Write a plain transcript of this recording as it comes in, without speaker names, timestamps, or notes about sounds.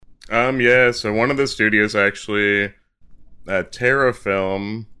Yeah, so one of the studios actually,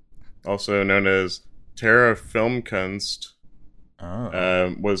 Terrafilm, also known as Terra Filmkunst,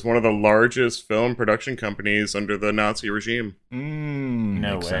 was one of the largest film production companies under the Nazi regime.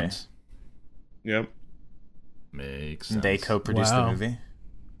 No way. Sense. Yep. Makes sense. They co-produced the movie?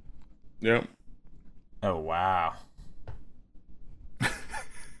 Yep. Oh, wow.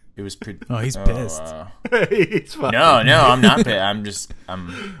 It was pretty... Oh, he's pissed. He's fine. No, I'm not pissed.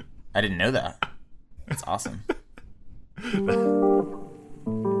 I didn't know that. That's awesome.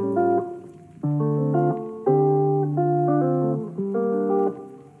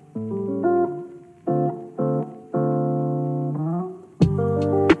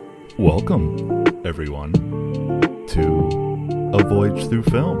 Welcome, everyone, to A Voyage Through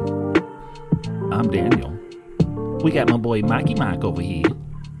Film. I'm Daniel. We got my boy Mikey Mike over here.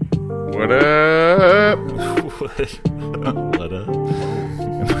 What up? What up?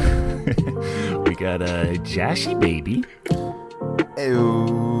 We got Joshy Baby.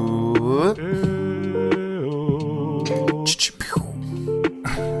 Ew.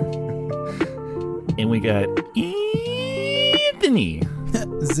 And we got Anthony.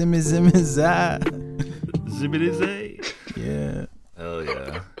 Zimmy za. Zibbity zay. Yeah. Hell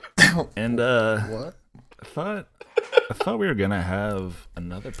yeah. And What? I thought we were gonna have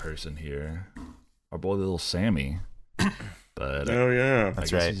another person here, our boy little Sammy, but Oh yeah. I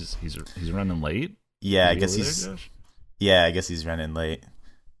That's guess right. He's running late. Yeah, I You guess over he's... there, Josh? Yeah, I guess he's running late.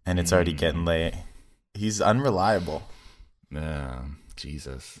 And it's already getting late. He's unreliable. Yeah,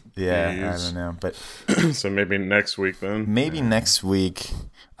 Jesus. Yeah, Jeez. I don't know. But So maybe next week then. maybe next week.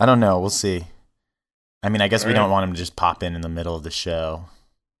 I don't know. We'll see. I mean, I guess we Alright. don't want him to just pop in the middle of the show.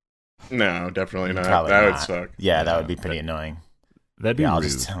 No, definitely not. Probably that would not. suck. Yeah, that would be pretty annoying. That'd be Yeah, I'll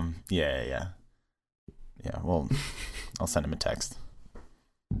rude. just tell him. Yeah. Well, I'll send him a text.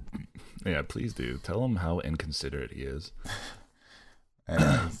 Yeah, please do. Tell him how inconsiderate he is.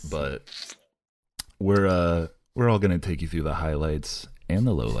 But we're all gonna take you through the highlights and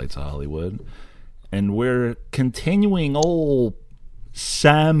the lowlights of Hollywood, and we're continuing old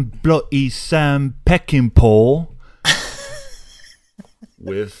Sam Peckinpah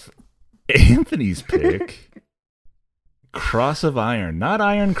with Anthony's pick, Cross of Iron, not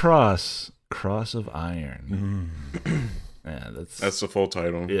Iron Cross, Cross of Iron. Yeah, That's the full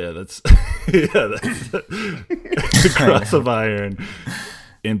title. yeah, that's the Cross of Iron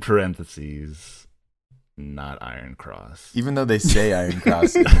in parentheses, not Iron Cross. Even though they say Iron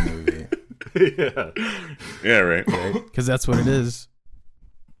Cross in the movie. Yeah. Yeah, right. Because that's what it is.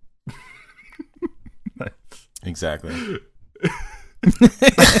 Exactly.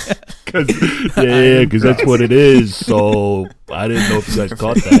 Because that's what it is. So I didn't know if you guys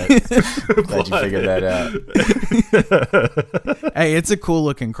caught that. Glad you figured that out. Hey, it's a cool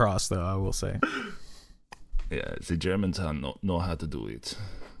looking cross, though, I will say. Yeah, the Germans know how to do it,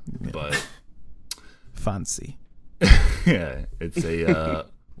 but Fancy. yeah, it's a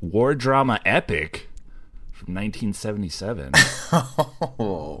war drama epic from 1977.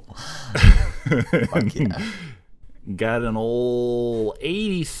 Oh. Fuck yeah. Got an old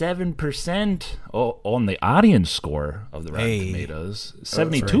 87% on the audience score of the Rotten Hey. Tomatoes,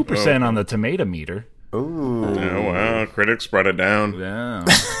 72% on the tomato meter. Ooh. Oh wow, critics brought it down. Yeah,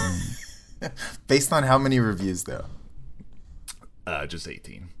 Based on how many reviews, though? just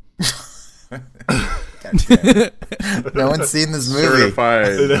 18. Gotcha. No one's seen this movie. Certified.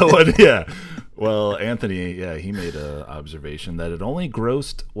 That one, yeah. Well, Anthony, yeah, he made an observation that it only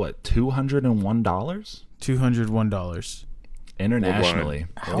grossed $201 $201 internationally.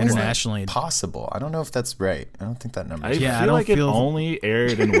 How is internationally. that possible? I don't know if that's right. I don't think that number. I Yeah, I feel don't like it feel- only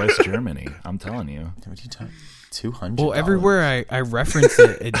aired in West Germany. I'm telling you. What are you talking? $200. Well, everywhere I reference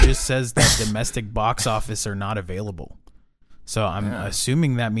it, it just says that domestic box office are not available. So I'm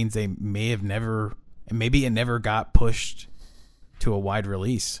assuming that means they may have never, maybe it never got pushed to a wide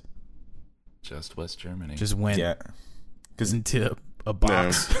release. Just West Germany. Just went Yeah. Because into a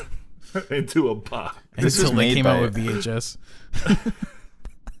box into a box. This until was they made came by- out with VHS.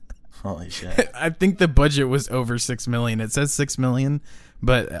 holy shit. I think the budget was over $6 million. It says $6 million,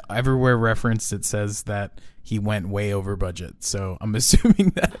 but everywhere referenced it says that he went way over budget. So I'm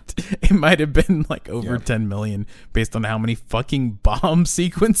assuming that it might have been like over 10 million based on how many fucking bomb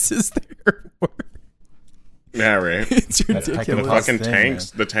sequences there were. Yeah, right. It's That's a heck of a ridiculous. Fucking thing,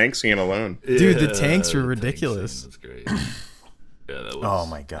 tanks. The tank scene alone. Dude, the tanks were the ridiculous. That's great. Yeah, that was. Oh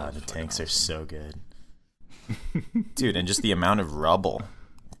my god, the tanks are so good. Dude, and just the amount of rubble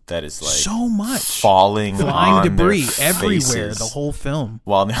that is like So much. falling Flying on debris their everywhere faces. the whole film.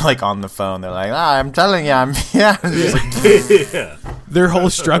 While they're like on the phone, they're like, I'm telling you, I'm yeah. It's just like, yeah. Their whole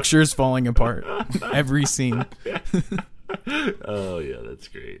structure is falling apart. Every scene. Oh yeah, that's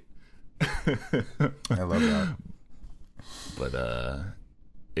great. I love that. But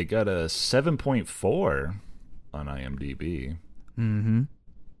it got a 7.4 on IMDb. Mm-hmm.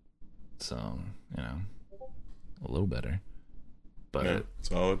 So, a little better. But Yeah,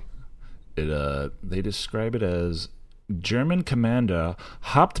 solid. they describe it as German commander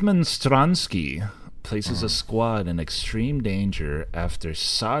Hauptmann Stransky places a squad in extreme danger after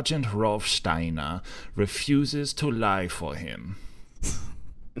Sergeant Rolf Steiner refuses to lie for him.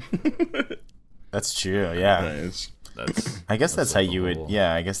 That's true, yeah. Nice. I guess that's how like you the would, whole-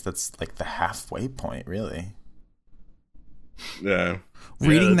 yeah, I guess that's like the halfway point, really. Yeah.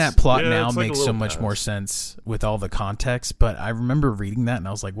 Reading that's- that plot yeah, now it's like a makes so little much more past. sense with all the context, but I remember reading that and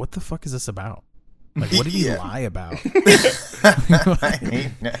I was like, what the fuck is this about? Like, what did he Yeah. lie about? I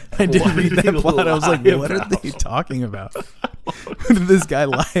hate that. I did What read did that he plot. I was like, lie what are they about? talking about? What did this guy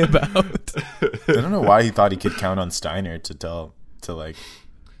lie about? I don't know why he thought he could count on Steiner to like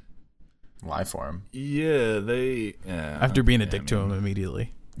lie for him. Yeah, they... Yeah, After being a yeah, dick to him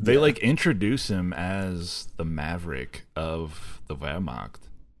immediately. They like introduce him as the Maverick of the Wehrmacht.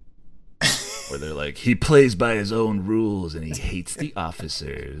 Where they're like, he plays by his own rules and he hates the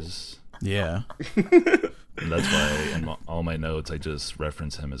officers. Yeah. And that's why in all my notes I just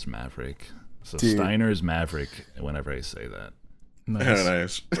reference him as Maverick. So Dude. Steiner is Maverick whenever I say that.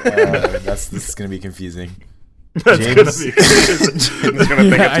 Nice. Nice. This is gonna be confusing. That's James- gonna be I'm just gonna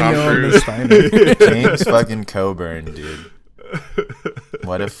think Yeah, of I Tom know him Cruise. as Steiner. James fucking Coburn, dude.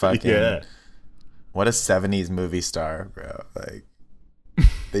 What a fucking Yeah. what a 70s movie star, bro. Like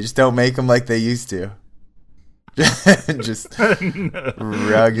they just don't make him like they used to. Just rugged,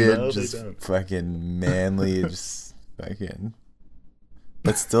 No, they just don't. fucking manly, just fucking,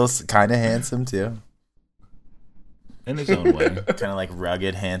 but still kind of handsome too. in his own way. Kind of like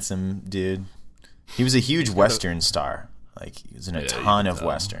rugged, handsome dude. He was a huge Western star. Like he was in a Yeah, you ton can of tell.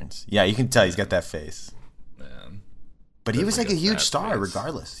 Westerns. Yeah, you can tell he's got that face. Man. But he There's was like like a a huge fat star, face.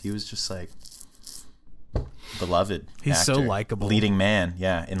 regardless. He was just like beloved. He's so actor. likable. leading man.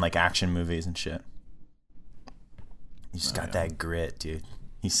 Yeah, in like action movies and shit. He's just got that grit, dude.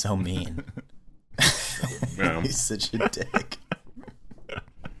 He's so mean. Yeah. He's such a dick.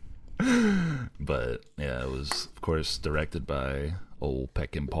 But yeah, it was of course directed by old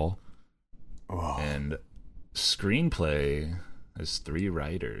Peckinpah. Oh. And screenplay has 3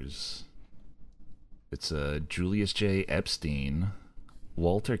 writers. It's Julius J. Epstein,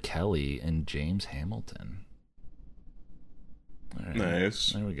 Walter Kelly, and James Hamilton. All right, Nice.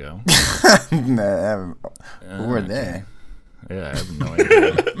 there we go. Nah, who were Okay. they? Yeah, I have no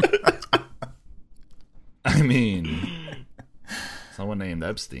idea. I mean, someone named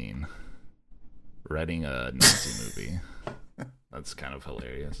Epstein writing a Nazi movie. That's kind of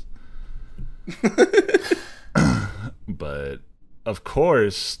hilarious. But, of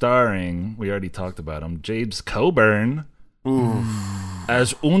course, starring, we already talked about him, James Coburn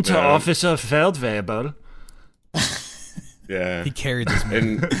as Unterofficer Feldwebel. Yeah. He carried this movie.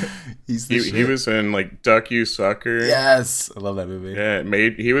 And He's the he shit. was in like Duck You Sucker. Yes, I love that movie. Yeah,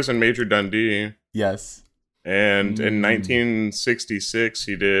 he was in Major Dundee. Yes. And in 1966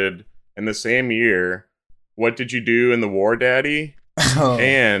 he did, in the same year, What Did You Do in the War, Daddy? Oh.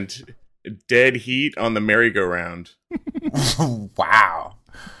 And Dead Heat on the Merry-Go-Round. Wow.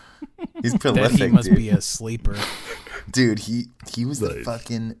 He's That prolific, he must dude. be a sleeper. Dude, he was the Nice.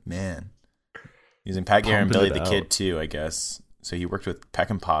 fucking man. He was in Pat Garrett and Pumping Billy it the Kid out. too, I guess. So he worked with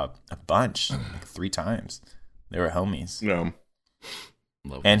Peckinpah a bunch, like 3 times. They were homies. No.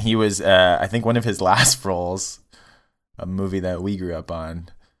 Love And he was, I think, one of his last roles, a movie that we grew up on,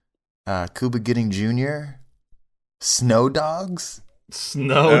 Cuba Gooding Jr., Snow Dogs.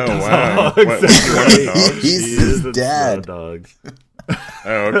 Snow Oh, Dogs. wow. What, That's one of the great. dogs? He's He his is in dad. Snow Dogs.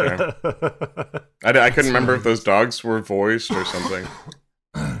 Oh, okay. I couldn't remember if those dogs were voiced or something.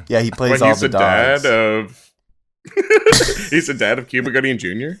 Yeah, he plays But all he's the the dogs. dad of... He's the dad of Cuba Gooding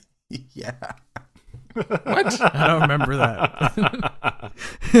Jr.? Yeah. What? I don't remember that.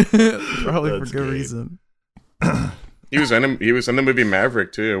 Probably That's for good great. reason. He was in the movie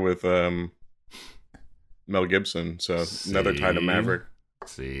Maverick too with Mel Gibson. So another tie to See? Maverick.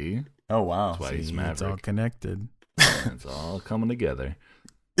 See? Oh, wow. That's why he's See, it's all Maverick. connected. It's all coming together.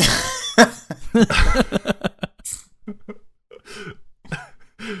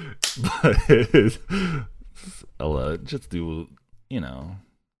 But I'll just do,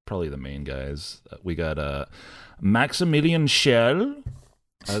 probably the main guys. We got Maximilian Schell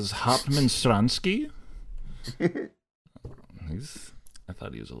as Hauptmann Stransky. I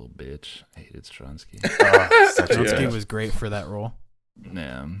thought he was a little bitch. I hated Stransky. Oh, such a Yeah. Stransky dick. was great for that role.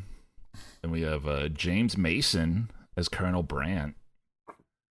 Yeah. And we have James Mason as Colonel Brandt.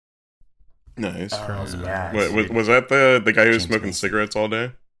 Nice. Yeah. Wait, was that the guy who was James smoking Mason. cigarettes all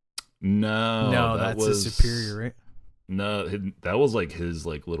day? No, that that's was his superior, right? No, that was like his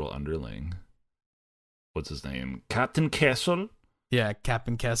like little underling. What's his name? Captain Kessel. Yeah,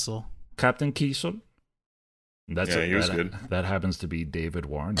 Captain Kessel. Captain Kessel. That's Yeah, he was good. That happens to be David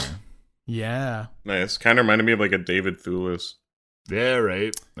Warner. Yeah. Nice. Kind of reminded me of like a David Thewlis. Yeah,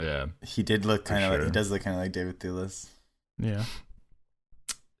 right. Yeah, He did look kind of sure. like, he does look kind of like David Thewlis. Yeah.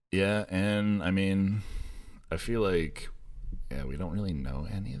 yeah, and I mean, I feel like we don't really know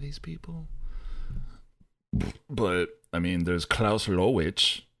any of these people, but I mean, there's Klaus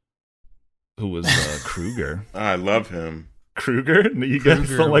Lowitz, who was Kruger. I love him. Kruger? You guys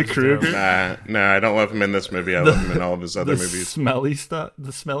Kruger don't like was Kruger? Nah, I don't love him in this movie. I love him in all of his other the movies. Smelly stuff.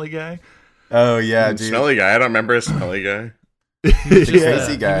 The smelly guy. Oh yeah, dude. Smelly guy. I don't remember a smelly guy. The crazy He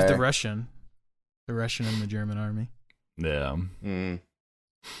was guy. the Russian in the German army. Yeah. Mm.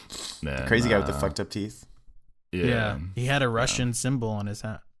 And, Crazy guy with the fucked up teeth. Yeah. He had a Russian symbol on his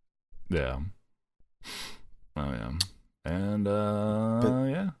hat. Yeah. Oh yeah. And But-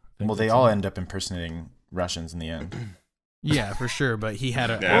 yeah. I think Well, they that's all it. end up impersonating Russians in the end. Yeah, for sure. But he had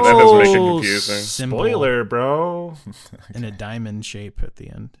a Yeah, that does make it Oh, confusing. symbol Spoiler, bro. in a diamond shape at the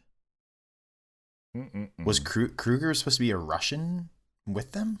end. Was Kruger supposed to be a Russian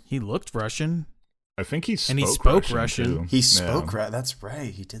with them? He looked Russian. I think he spoke And he spoke Russian. Russian. Too. He spoke Yeah. That's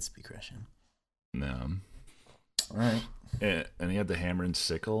right. He did speak Russian. Yeah. All right. And he had the hammer and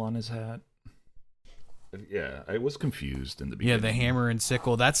sickle on his hat. Yeah, I was confused in the Yeah, beginning. the hammer and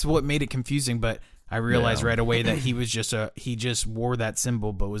sickle. That's what made it confusing. But I realized Yeah. right away that he was he just wore that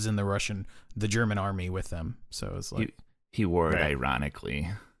symbol, but was in the German army with them. So it's like, He wore it Right. ironically.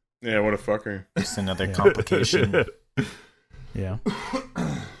 Yeah, what a fucker. Just another Yeah. complication. yeah.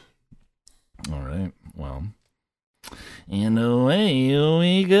 All right. Well, and away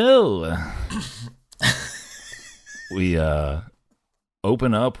we go. We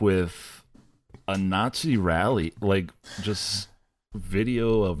open up with a Nazi rally, like just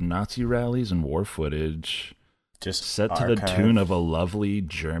video of Nazi rallies and war footage, Just set to the archive. tune of a lovely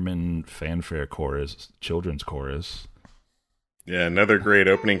German fanfare chorus, children's chorus. Yeah, another great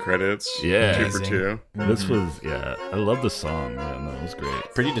opening credits. Yeah. 2 for Amazing. 2. This was, I love the song. Yeah, no, it was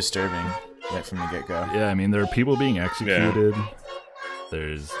great. pretty disturbing right from the get go. Yeah, I mean, there are people being executed.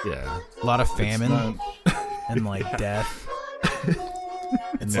 There's, A lot of it's famine not- and like death.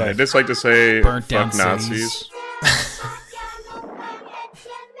 It's Yeah, I'd like just like to say, Burnt fuck down Nazis. cities.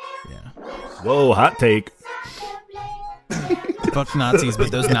 Yeah. Whoa, hot take. Fuck Nazis,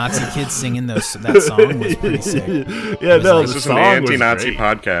 but those Nazi kids singing that song was pretty sick. Yeah, was no, like- the This is song an was anti-Nazi great.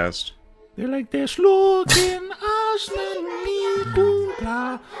 podcast. They're like, they're slogan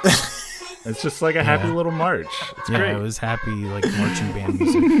It's just like a happy Yeah. little march. It's Yeah, great. it was happy, like marching band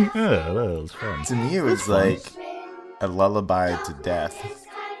music. Yeah, that was fun. to me, it was like a lullaby to death.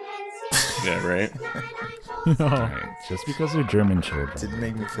 Yeah, right? All right, just because they're German children. Didn't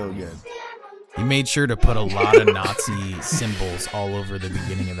make me feel good. He made sure to put a lot of Nazi symbols all over the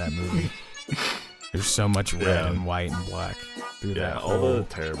beginning of that movie. There's so much red Yeah. and white and black through Yeah, that all whole the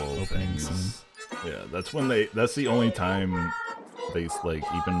terrible opening things. scene. Yeah, that's when that's the only time they like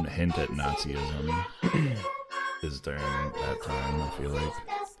even hint at Nazism is during that time, I feel like.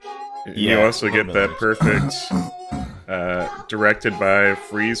 You Yeah, also get that perfect directed by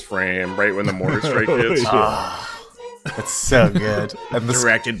freeze frame right when the mortar strike hits. Yeah. That's so good. And the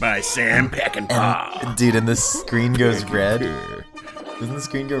Directed by Sam Peckinpah. and, dude, and the screen goes red. Doesn't the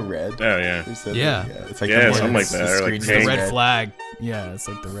screen go red? Oh, yeah. Or something? Yeah. It's like Yeah, the something more like the that, or like screen's pink. The Dang. red flag. Yeah, it's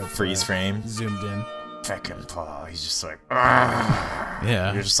like the red freeze flag. frame. Zoomed in. Peckinpah. He's just like, "Argh."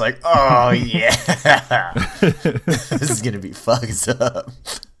 Yeah. You're just like, oh yeah, this is gonna be fucked up.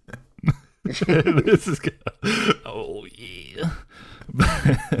 This is oh yeah.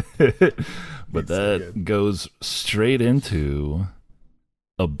 But that goes straight into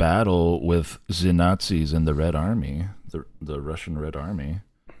a battle with the Nazis and the Red Army, the Russian Red Army.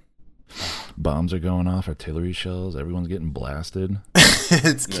 Bombs are going off, artillery shells, everyone's getting blasted.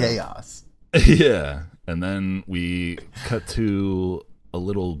 It's chaos. Yeah. And then we cut to a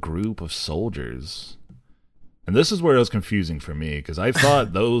little group of soldiers. And this is where it was confusing for me because I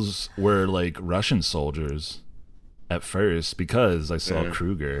thought those were like Russian soldiers at first because I saw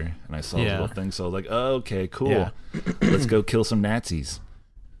Kruger and I saw the Yeah. little thing. So I was like, oh, okay, cool. Yeah. Let's go kill some Nazis.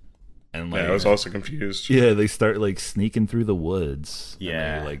 And like, Yeah, I was also confused. yeah, they start like sneaking through the woods. And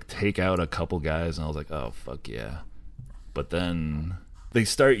Yeah. they like take out a couple guys and I was like, oh, fuck yeah. But then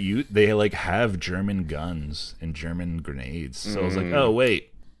they like have German guns and German grenades. So I was like, oh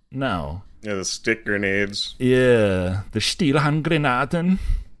wait, no. Yeah, the stick grenades. Yeah, the Stielhandgranaten.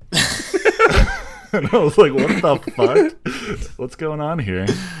 And I was like, what the fuck? What's going on here?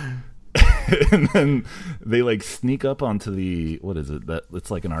 And then they like sneak up onto the, what is it?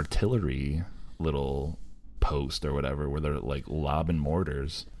 It's like an artillery little post or whatever where they're like lobbing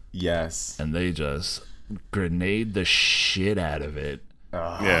mortars. Yes. And they just grenade the shit out of it.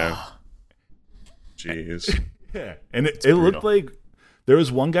 Yeah. Jeez. Yeah. And it looked like there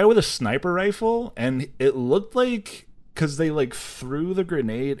was one guy with a sniper rifle, and it looked like, because they like threw the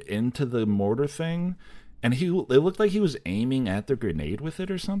grenade into the mortar thing, and it looked like he was aiming at the grenade with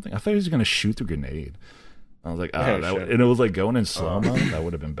it or something. I thought he was going to shoot the grenade. I was like, and it was like going in slow-mo. That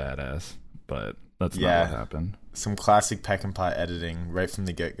would have been badass, but that's not what happened. Some classic Peckinpah editing right from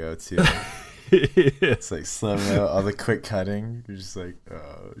the get-go, too. It's like slow-mo, all the quick cutting. You're just like,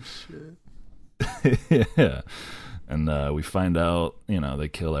 oh, shit. Yeah. And we find out, they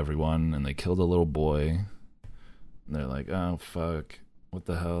kill everyone, and they kill the little boy. And they're like, oh, fuck, what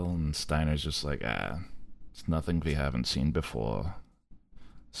the hell? And Steiner's just like, it's nothing we haven't seen before.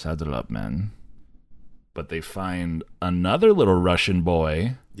 Saddle up, man. But they find another little Russian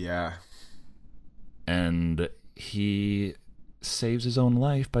boy. Yeah. And he saves his own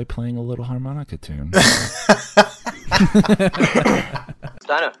life by playing a little harmonica tune.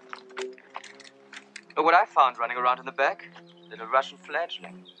 Steiner. Look what I found running around in the back. Little Russian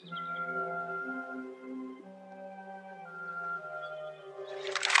fledgling.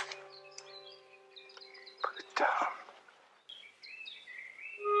 Put it down.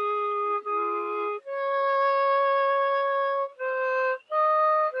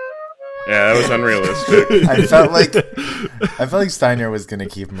 Yeah, that was unrealistic. I felt like Steiner was gonna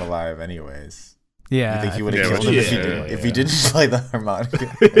keep him alive anyways. Yeah, I think he would have killed him if he didn't play the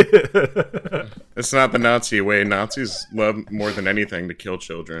harmonica. It's not the Nazi way. Nazis love more than anything to kill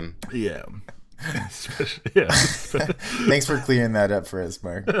children. Yeah. Thanks for clearing that up for us,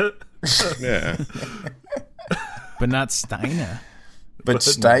 Mark. Yeah. But not Steiner. But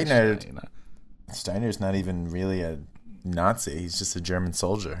Steiner's not even really a Nazi. He's just a German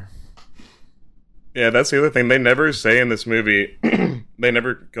soldier. Yeah, that's the other thing. They never say in this movie, they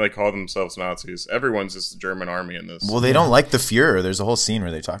never call themselves Nazis. Everyone's just the German army in this. Well, they don't like the Fuhrer. There's a whole scene where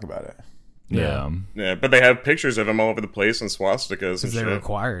they talk about it. Yeah. Yeah, but they have pictures of him all over the place and swastikas and shit. They're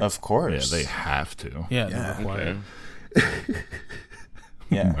required. Of course. Yeah, they have to. Yeah, they're required. Okay.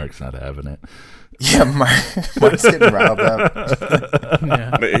 Yeah. Mark's not having it. Yeah, Mark's getting riled up.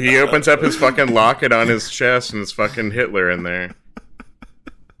 Yeah. But he opens up his fucking locket on his chest and it's fucking Hitler in there.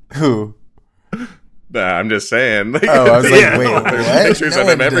 Who? I'm just saying. Like, Oh, I was like, wait, there's what? pictures No of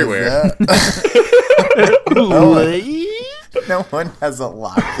him one does everywhere. that. No one has a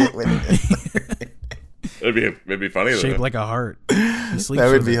locket with it. It'd be funny though. Shaped like a heart. He sleeps That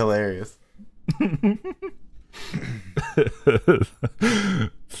would with be it. hilarious.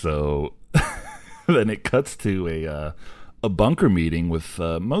 So then it cuts to a bunker meeting with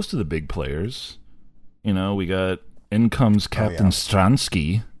most of the big players. We got in comes Captain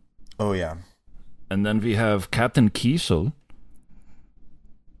Stransky. Oh, yeah. And then we have Captain Kiesel.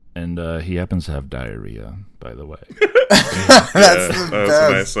 And he happens to have diarrhea, by the way. That's the that was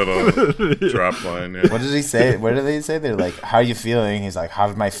best. a nice little drop line. Yeah. What did he say? What did they say? They're like, how are you feeling? He's like, how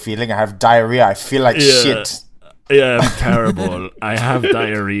am I feeling? I have diarrhea. I feel like shit. Yeah, I'm terrible. I have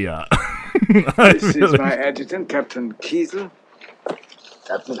diarrhea. This is my adjutant, Captain Kiesel.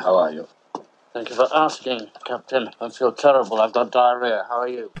 Captain, how are you? Thank you for asking, Captain. I feel terrible. I've got diarrhea. How are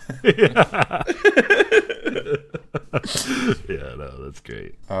you? Yeah, no, that's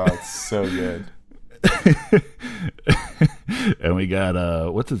great. Oh, it's so good. And we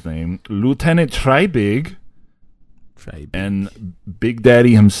got, what's his name? Lieutenant Treibig. Treibig. And Big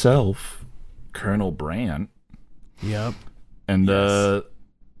Daddy himself, Colonel Brandt. Yep. And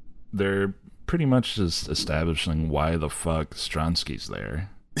they're pretty much just establishing why the fuck Stransky's there.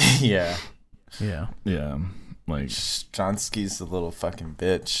 Yeah. Yeah. Yeah. Like Stransky's a little fucking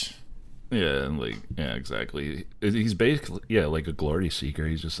bitch. Yeah, exactly. He's basically, like a glory seeker.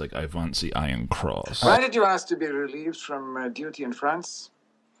 He's just like, I want the Iron Cross. Why did you ask to be relieved from duty in France?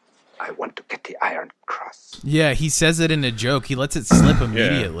 I want to get the Iron Cross. Yeah, he says it in a joke. He lets it slip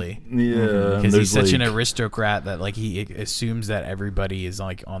immediately. Yeah. Because he's such an aristocrat that he assumes that everybody is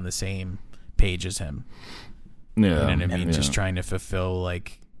on the same page as him. Yeah. You know what I mean? Just trying to fulfill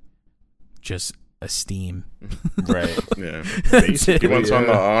just esteem. Right. Yeah. That's it. He wants on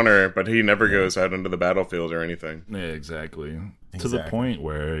the honor, but he never goes out into the battlefield or anything. Yeah, exactly. To the point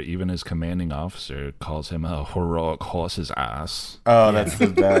where even his commanding officer calls him a heroic horse's ass. Oh, that's the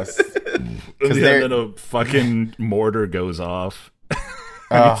best. And then a fucking mortar goes off.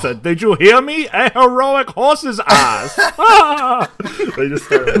 And he said, "Did you hear me? A heroic horse's ass!" They just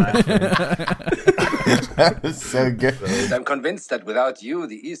start laughing. That was so good. I'm convinced that without you,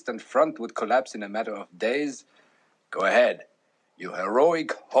 the Eastern Front would collapse in a matter of days. Go ahead, you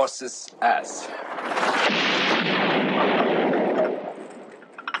heroic horse's ass.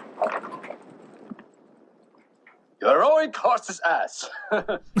 You heroic horse's ass.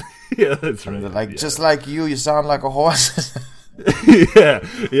 Yeah, that's right. Like, just like you sound like a horse. yeah.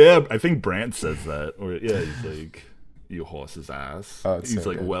 I think Brandt says that. Or he's like, "You horse's ass." Oh, it's he's so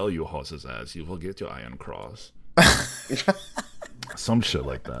like, good. "Well, you horse's ass, you will get your Iron Cross." Some shit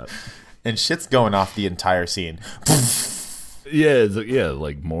like that. And shit's going off the entire scene. Yeah,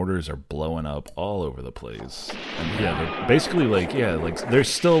 like mortars are blowing up all over the place. And they're basically like, they're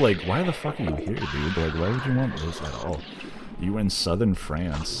still like, why the fuck are you here, dude? Like, why would you want this at all? You were in southern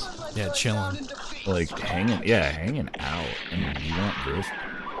France. Yeah, chilling. Like, hanging out. And you want this?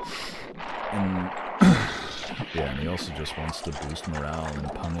 And, and he also just wants to boost morale and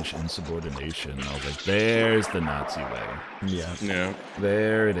punish insubordination. And I was like, there's the Nazi way. Yeah.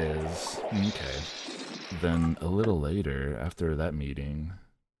 There it is. Okay. Then a little later, after that meeting,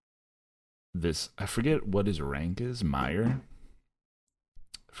 I forget what his rank is, Meyer.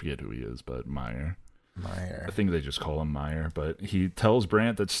 I forget who he is, but Meyer. I think they just call him Meyer, but he tells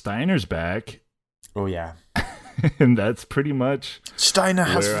Brandt that Steiner's back. Oh, yeah. And that's pretty much Steiner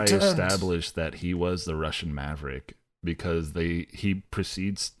has where returned. I established that he was the Russian Maverick, because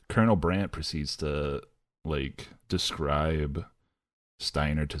Colonel Brandt proceeds to, like, describe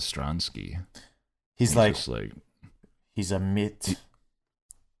Steiner to Stronsky. He's like, he's a myth.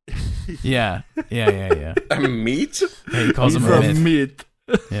 Yeah. A meat? Yeah, he calls him a myth.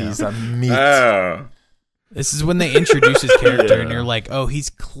 Yeah. He's a myth. Oh. This is when they introduce his character, and you're like, oh,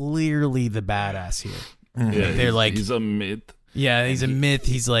 he's clearly the badass here. Yeah, they're like, he's a myth. Yeah, he's a myth.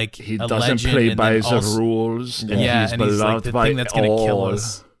 He's like he a doesn't legend, play and by then the also- rules, and Yeah, he's and he's like beloved the by thing that's gonna kill all.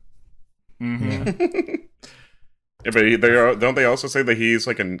 us. Mm-hmm. Yeah, but don't they also say that he's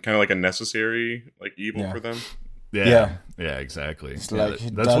like kind of like a necessary like evil for them? Yeah, exactly. It's Yeah, like he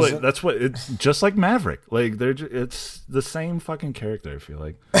that's what it's just like Maverick. Like it's the same fucking character. I feel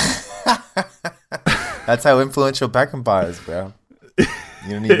like That's how influential Beckenbauer is, bro. You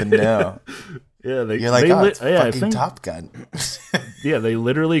don't even know. Yeah, you're like, they it's fucking Top Gun. Yeah, they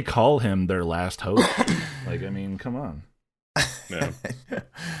literally call him their last hope. Like, I mean, come on. Yeah.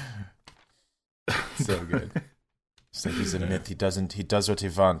 So good. It's like he's a myth. He does what he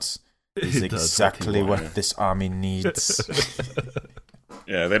wants. He's He does exactly what he what this army needs.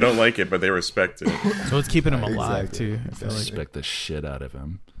 Yeah, they don't like it, but they respect it. So it's keeping him alive Exactly. too. I feel like. Respect the shit out of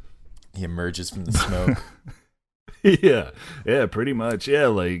him. He emerges from the smoke. Yeah, pretty much. Yeah,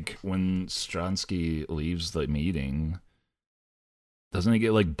 like when Stronsky leaves the meeting, doesn't he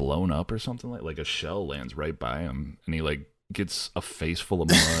get like blown up or something? Like a shell lands right by him, and he like gets a face full of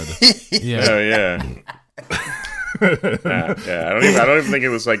mud. Yeah. Oh yeah. Yeah, I don't even think it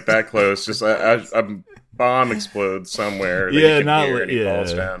was like that close. Just a bomb explodes somewhere. That Yeah, you can not hear like- and he yeah.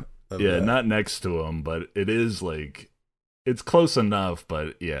 falls down. Yeah, not next to him, but it is like it's close enough.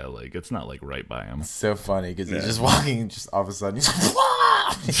 But yeah, like it's not like right by him. It's so funny because he's Yeah. just walking, and just all of a sudden he's like,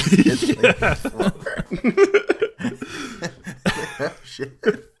 "Wah!" He hits, like, the floor. Shit.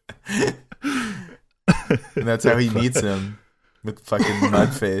 And that's how he meets him with fucking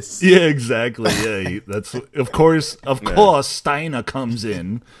mud face. Yeah, exactly. Yeah, that's of course. Steiner comes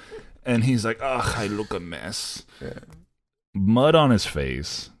in, and he's like, "Ugh, I look a mess." Yeah. Mud on his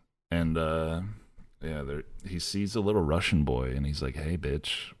face, and he sees a little Russian boy, and he's like, "Hey,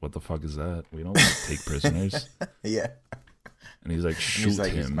 bitch, what the fuck is that? We don't take prisoners." Yeah. And he's like, "Shoot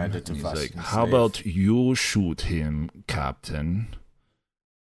like, he's him." my And little he's Russian like, "How slave." about you shoot him, Captain?"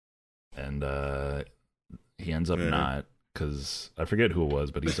 And he ends up not, because I forget who it was,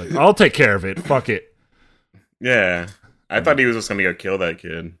 but he's like, "I'll take care of it. Fuck it." Yeah, I thought he was just gonna go kill that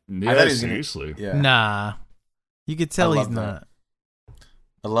kid. Yeah, thought he was gonna- seriously. Yeah. Nah, you could tell I he's love that. not.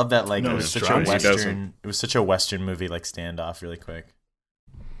 I love that. Like No, it was it's such Stronsky a western. doesn't. It was such a western movie, like standoff, really quick.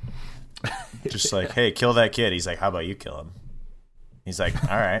 Just like, hey, kill that kid. He's like, how about you kill him? He's like,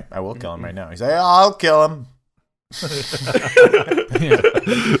 all right, I will kill him right now. He's like, I'll kill him.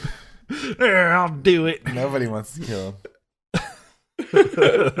 Yeah, I'll do it. Nobody wants to kill him.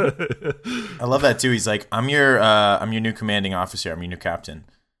 I love that too. He's like, I'm your new commanding officer. I'm your new captain.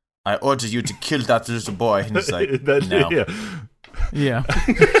 I order you to kill that little boy. And he's like, That- no. Yeah.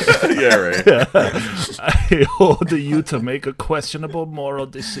 Yeah, right. I order you to make a questionable moral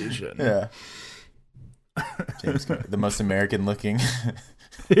decision. Yeah. James, the most American looking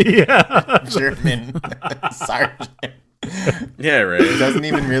Yeah. German sergeant. Yeah, He right. doesn't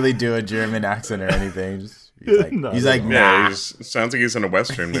even really do a German accent or anything. He's like, Not he's like, at all. Yeah, nah. he sounds like he's in a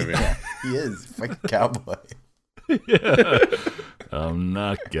Western movie. He is fucking cowboy. I'm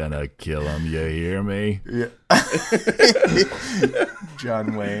not gonna kill him, you hear me? Yeah.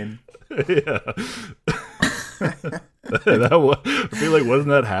 John Wayne. Yeah. I feel like wasn't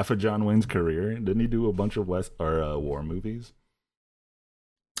that half of John Wayne's career? Didn't he do a bunch of war movies?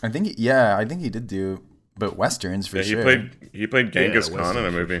 I think he did do, but westerns for Yeah, sure. he played Genghis Khan in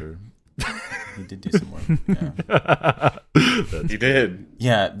a Westerns for movie. sure. He did do some work. Yeah, He did.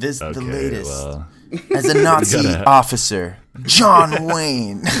 yeah the Okay, latest. well, As a Nazi gotta- officer, John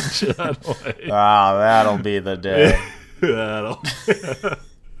Wayne. John Wayne. Ah, that'll be the day. That'll-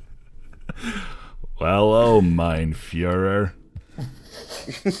 Well, oh, mein Führer.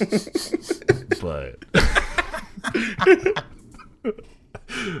 But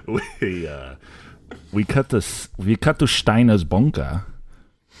we cut to Steiner's bunker,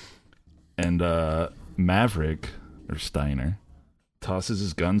 and Maverick or Steiner tosses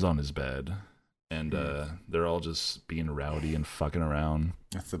his guns on his bed, and they're all just being rowdy and fucking around.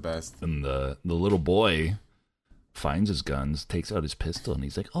 That's the best. And the little boy finds his guns, takes out his pistol, and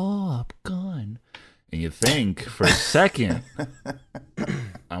he's like, "Oh, a gun." And you think for a second,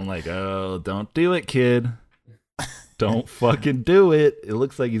 I'm like, "Oh, don't do it, kid. Don't fucking do it." It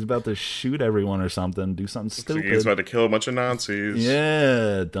looks like he's about to shoot everyone or something, do something Looks like he's stupid. about to kill a bunch of Nazis.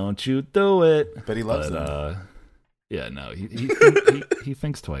 Yeah, don't you do it. But he loves them. Yeah, no, he he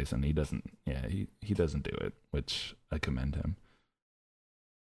thinks twice, and he doesn't. Yeah, he doesn't do it, which I commend him.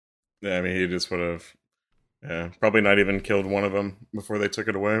 Yeah, I mean, he just would have, probably not even killed one of them before they took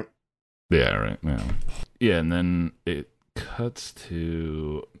it away. Yeah, right. Yeah, and then it cuts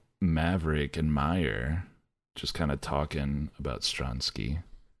to Maverick and Meyer just kind of talking about Stronsky.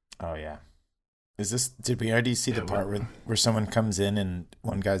 Oh yeah. Did we already see the part where someone comes in and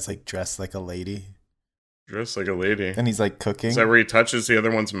one guy's like dressed like a lady Dressed like a lady. and he's like cooking? Is that where he touches the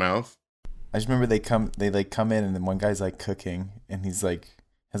other one's mouth? I just remember they come in and then one guy's like cooking and he's like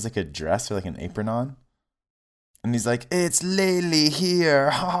has like a dress or like an apron on. And he's like, "It's Lily here."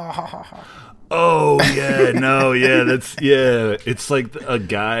 Oh yeah, no, yeah, it's like a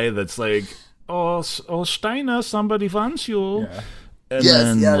guy that's like, oh Steiner, somebody wants you. Yeah. And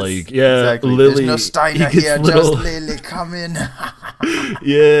then like, exactly. Lily, There's no Steiner he gets here, little- just Lily, come in.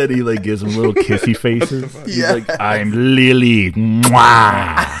 Yeah, and he like gives him little kissy faces. He's Yeah. like, "I'm Lily."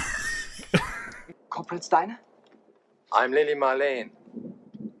 Mwah! Corporal Steiner? I'm Lily Marlene.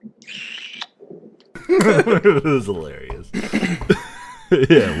 It was hilarious.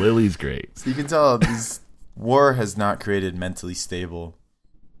 Yeah, Lily's great. So you can tell this war has not created mentally stable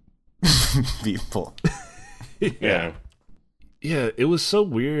people. Yeah. Yeah, it was so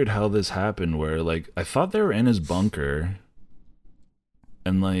weird how this happened where like I thought they were in his bunker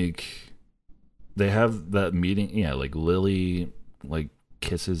and like they have that meeting, yeah, like Lily like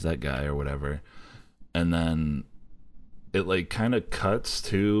kisses that guy or whatever. And then it like kind of cuts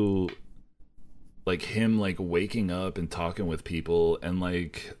to like him like waking up and talking with people, and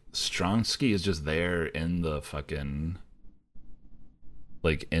like Stronsky is just there in the fucking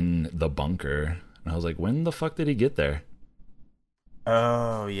like in the bunker. And I was like, when the fuck did he get there?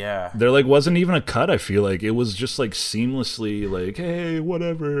 Oh yeah. There like wasn't even a cut. I feel like it was just like seamlessly like, hey,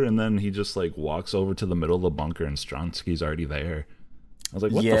 whatever, and then he just like walks over to the middle of the bunker and Stronsky's already there. I was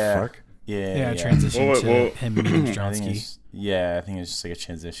like, what the fuck? Yeah. Transition Well, to him meeting I think Stronsky. I think it's just like a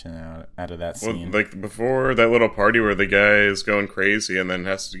transition out of that Well, scene. like before that little party where the guy is going crazy and then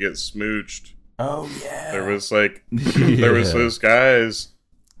has to get smooched. Oh yeah. There was like, there was those guys,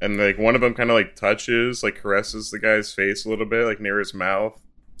 and like one of them kind of like touches, like caresses the guy's face a little bit, like near his mouth,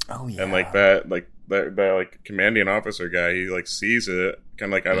 Oh yeah. and like that like commanding officer guy, he like sees it,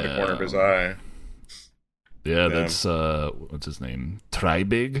 kind of like out of the corner of his eye. Yeah, that's what's his name?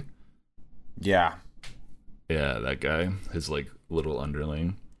 Trybig? Yeah. Yeah, that guy. His like little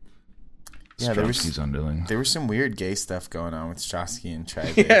underling. Yeah, there was- Stronsky's underling. There was some weird gay stuff going on with Strosky and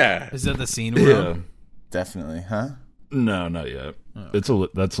Tribig. Yeah, Is that the scene where Yeah. Definitely, huh? No, not yet. Oh. That's a No.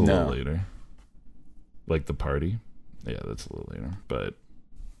 little later. Like the party. Yeah, that's a little later.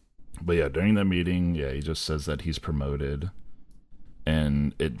 But yeah, during the meeting, yeah, he just says that he's promoted,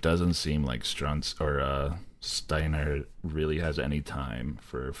 and it doesn't seem like Steiner really has any time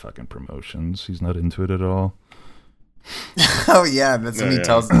for fucking promotions. He's not into it at all. Oh yeah, that's when he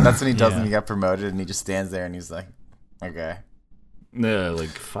tells. That's when he tells Yeah. him he got promoted, and he just stands there and he's like, "Okay." Yeah, like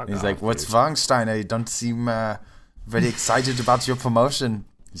fuck. And he's off, like, "What's dude." wrong, Steiner? You don't seem very excited about your promotion."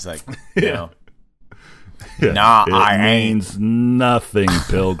 He's like, Yeah. "No." Yeah. Nah, it I ain't. means nothing,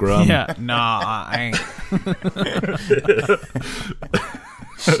 Pilgrim. Yeah, nah, I ain't.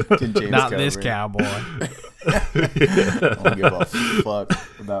 James Not this Coburn. cowboy. I don't give a fuck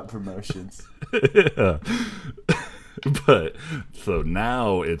about promotions. Yeah. But so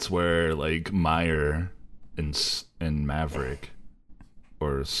now it's where like Meyer and Maverick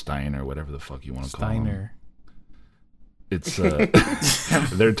or Steiner, whatever the fuck you want to call him. Steiner. It's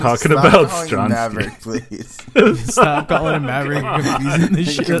they're talking Stop about calling him Stronsky. Maverick, please. Stop calling him Maverick. You're confusing the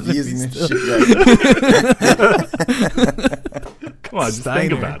shit. Confusing the shit. Come on, just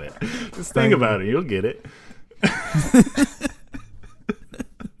think Steiner. about it. Just think about it. You'll get it.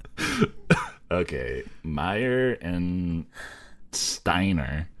 Okay, Meyer and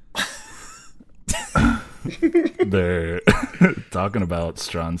Steiner. They're talking about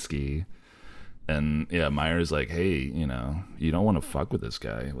Stronsky. And yeah, Meyer's like, hey, you know, you don't want to fuck with this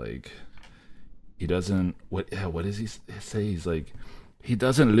guy. Like, he doesn't. What does he say? He's like, he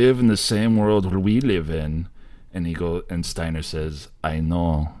doesn't live in the same world where we live in. And Steiner says, I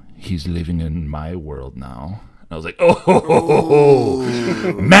know he's living in my world now. And I was like, oh,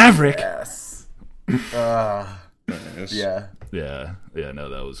 Maverick. Yes. Nice. Yeah. Yeah, no,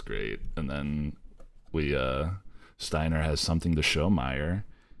 that was great. And then Steiner has something to show Meyer.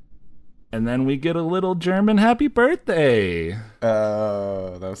 And then we get a little German happy birthday.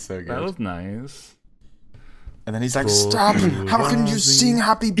 Oh, that was so good. That was nice. And then he's like, "Stop! How can you sing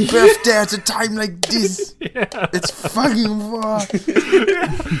happy birthday at a time like this? It's fucking wrong."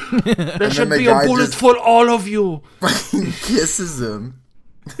 There should the be guy a bullet just- for all of you. Fucking kisses him.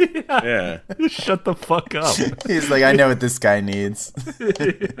 Yeah. Shut the fuck up. He's like, "I know what this guy needs."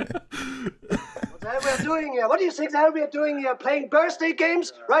 What are we doing here? What do you think that we are doing here? Playing birthday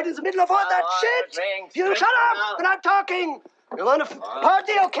games right in the middle of all that shit? You shut up when I'm talking. You want to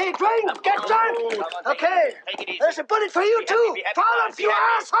party? Okay, drink, get drunk. Okay, there's a bullet for you too. For all of you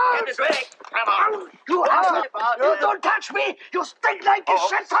assholes. You asshole. You don't touch me. You stink like a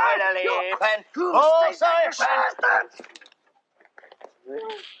shit. You stink like a shit.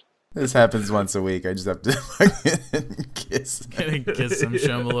 This happens once a week. I just have to fucking kiss. Kiss him,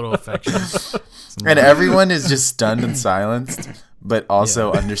 show him a little affection. And everyone is just stunned and silenced, but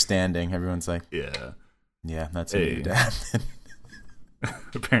also understanding. Everyone's like, Yeah. "Yeah, that's what Hey. needed to happen."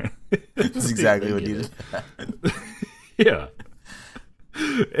 Apparently. That's exactly what needed to happen. Yeah.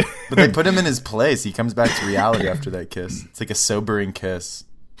 But they put him in his place. He comes back to reality after that kiss. It's like a sobering kiss.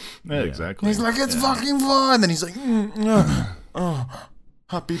 Yeah, exactly. He's like, "It's fucking fun." Then he's like, "Oh,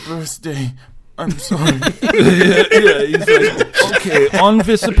 happy birthday. I'm sorry." yeah, he's like, okay, on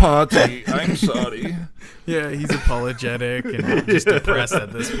this party, I'm sorry. Yeah, he's apologetic and just depressed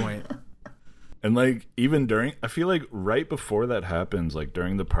at this point. And like even during, I feel like right before that happens, like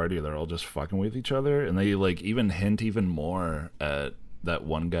during the party, they're all just fucking with each other, and they like even hint even more at that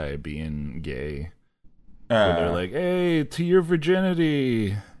one guy being gay. Where they're like, "Hey, to your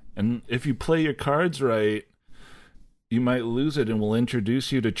virginity, and if you play your cards right, you might lose it, and we'll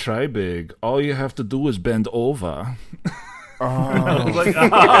introduce you to Tribig. All you have to do is bend over." I was like,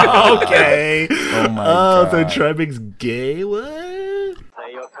 oh, okay. Oh my god. So Tribig's gay? What?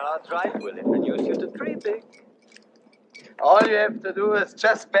 Play your cards right, we'll introduce you to Tribig. All you have to do is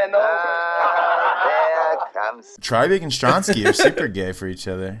just bend over. There comes. Tribig and Stronsky are super gay for each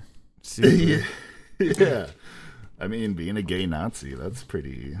other. Yeah. I mean, being a gay Nazi, that's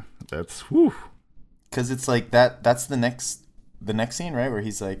whew. Because it's like that's the next scene, right? Where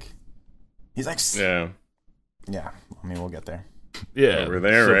he's like, Yeah. yeah. I mean, we'll get there. Yeah, We're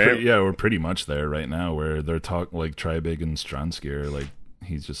there, right? We're pretty much there right now, where they're talking like Tribig and Stronsky are like,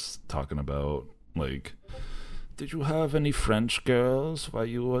 he's just talking about like, did you have any French girls while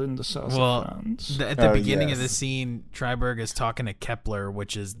you were in the south of France? At the Oh, beginning of the yes. scene, Triberg is talking to Kepler,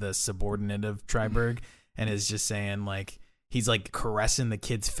 which is the subordinate of Triberg, and is just saying like he's like caressing the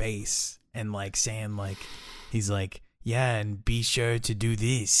kid's face and like saying like he's like, yeah, and be sure to do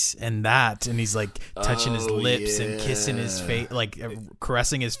this and that, and he's like touching his lips and kissing his face, like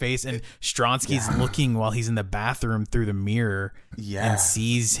caressing his face, and Stronsky's looking while he's in the bathroom through the mirror and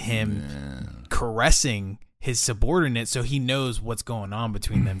sees him caressing his subordinate, so he knows what's going on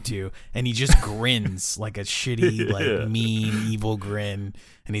between them two, and he just grins like a shitty, like mean, evil grin,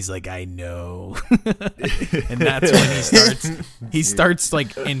 and he's like, "I know," and that's when he starts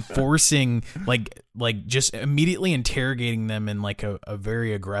like enforcing, like just immediately interrogating them in like a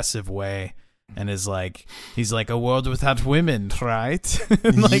very aggressive way, and he's like, a world without women, right?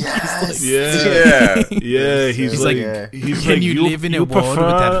 And like, Yes. He's like, can you live in a world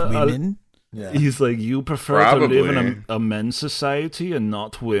without women? Yeah. He's like, you prefer Probably. to live in a men's society and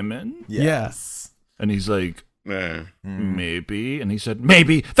not women? Yes. And he's like, Yeah. maybe. And he said,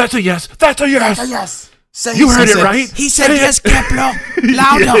 maybe. That's a yes. That's a yes. Yes. Say You heard it right. He said yes, Kepler.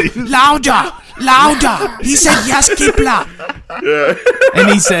 Louder. He said yes, Kepler. Yeah. And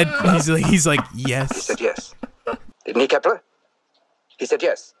he's like yes. He said yes. Didn't he, Kepler? He said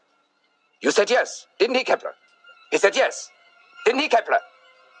yes. You said yes. Didn't he, Kepler? He said yes. Didn't he, Kepler?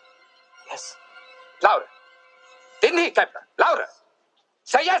 Yes. Louder. Didn't he, Kepler? Louder.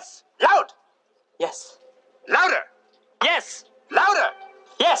 Say yes. Loud. Yes. Louder. Yes. Louder.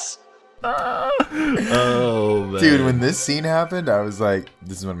 Yes. Oh, man. Dude, when this scene happened, I was like,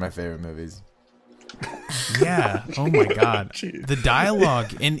 this is one of my favorite movies. Yeah. Oh my God. The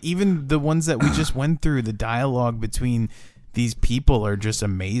dialogue, and even the ones that we just went through, the dialogue between these people are just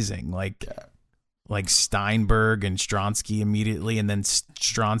amazing. Like Steinberg and Stronsky immediately, and then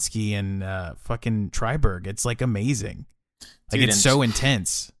Stronsky and fucking Triberg. It's like amazing. Like, Dude, it's so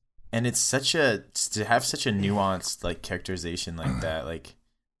intense. And it's to have such a nuanced like characterization like that. Like,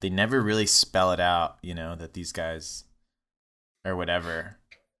 they never really spell it out, that these guys or whatever.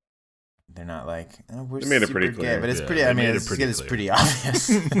 They're not like, oh, we're They made it super pretty gay, clear. but it's Yeah, pretty. they I mean, made it it's pretty pretty obvious.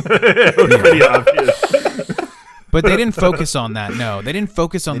 It was pretty obvious. But they didn't focus on that. No, they didn't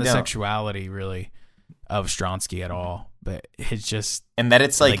focus on They the don't. sexuality really of Stronsky at all. But it's just, And that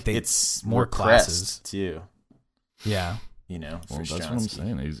it's like they- it's more repressed, classes. too. Yeah. For Well, that's Stronsky. what I'm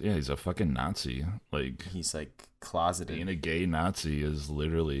saying. He's a fucking Nazi. Like, He's like closeted. being a gay Nazi is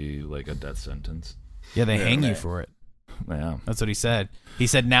literally like a death sentence. Yeah, they hang you right. for it. Yeah. That's what he said. He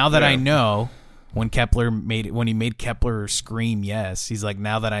said, now that I Yeah. know, when he made Kepler scream yes, he's like,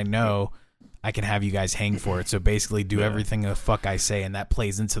 now that I know, I can have you guys hang for it. So basically do everything the fuck I say, and that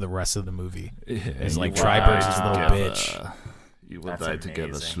plays into the rest of the movie. It's like You will Triberg's die his little together. bitch. You will That's die together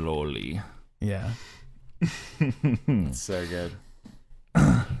amazing. slowly. Yeah. It's so good.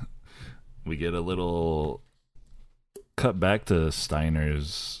 We get a little cut back to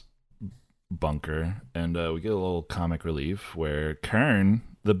Steiner's bunker, and we get a little comic relief where Kern,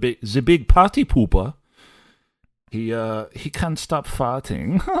 the big party pooper, he can't stop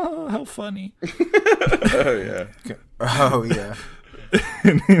farting. How funny! Oh yeah. Oh yeah.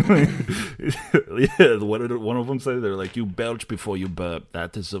 Yeah, what did one of them say? They're like, "You belch before you burp.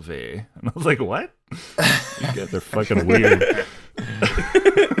 That is a way." And I was like, "What?" You guys are fucking weird.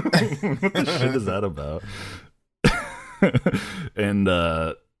 What the shit is that about?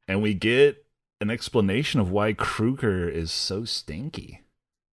 And we get an explanation of why Kruger is so stinky.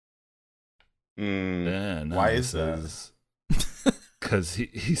 Yeah, no, Why he is that? says- Because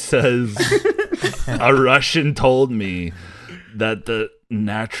he says, a Russian told me that the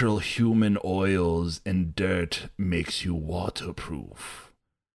natural human oils and dirt makes you waterproof.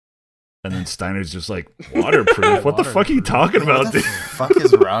 And then Steiner's just like, waterproof? What the fuck are you talking about, What the dude? fuck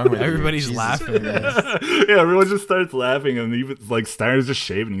is wrong with you? Everybody's Jesus laughing. Christ. Yeah, everyone just starts laughing, and even like Steiner's just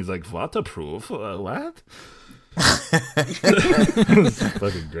shaving. He's like, waterproof? What? It's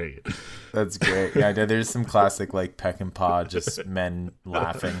fucking great. That's great. Yeah, there's some classic like peck and paw, just men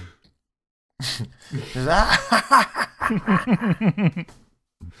laughing.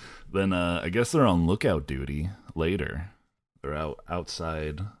 Then I guess they're on lookout duty later. They're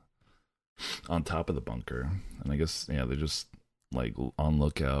outside on top of the bunker. And I guess, yeah, they're just like on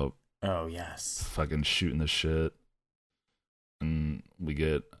lookout, Oh yes. fucking shooting the shit. And we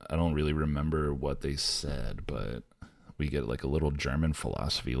get, I don't really remember what they said, but we get like a little German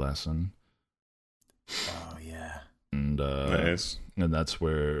philosophy lesson. Oh yeah. And Nice. and that's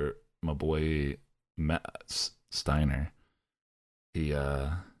where my boy Matt Steiner, he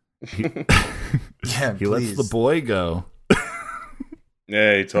Yeah. he lets the please. boy go.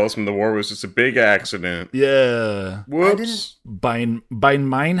 Yeah, he tells him the war was just a big accident. Yeah, Whoops. by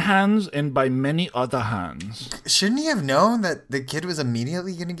mine hands and by many other hands. Shouldn't he have known that the kid was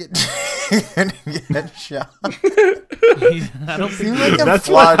immediately gonna get shot? I don't think Seemed like a That's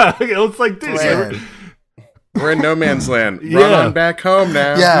flawed what it was like. Dude, plan. We're in no man's land. Run Yeah. on back home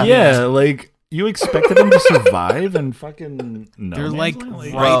now. Yeah. yeah, like you expected him to survive and fucking no. they're man's like land?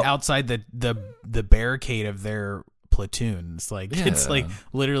 right Well- outside the barricade of their platoon. It's like it's Yeah. like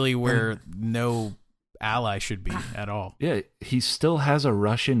literally where no ally should be at all. Yeah, he still has a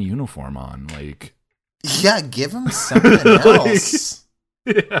Russian uniform on. Like, Yeah, give him something else.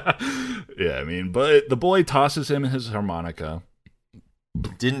 yeah, I mean, but the boy tosses him his harmonica.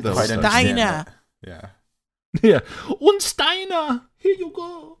 Didn't That quite was understand Steiner. that. Yeah. Yeah, und Steiner, here you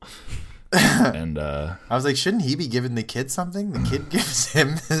go. And I was like, shouldn't he be giving the kid something? The kid gives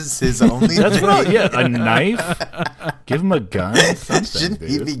him his only. that's right. Yeah, a knife. Give him a gun. Shouldn't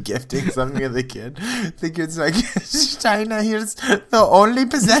he be gifting something to the kid? The kid's like, Steiner, here's the only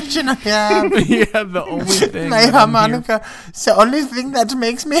possession I have. Yeah, the only thing. My harmonica. It's the only thing that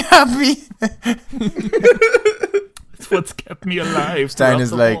makes me happy. It's what's kept me alive.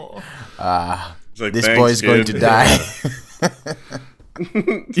 Steiner's like, Like, this boy's going to die.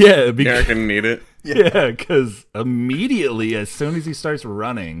 Yeah, You're gonna need it. Yeah, because immediately, as soon as he starts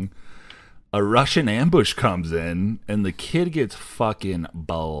running, a Russian ambush comes in, and the kid gets fucking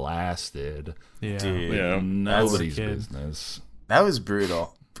blasted. Yeah. Dude, Yeah. Nobody's kid. business. that was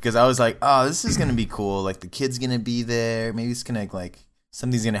brutal. Because I was like, oh, this is going to be cool. Like, the kid's going to be there. Maybe it's going to, like,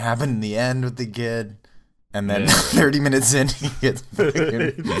 something's going to happen in the end with the kid. And then 30 minutes in, he gets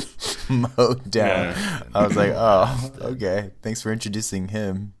fucking mowed down. Yeah. I was like, oh, okay. Thanks for introducing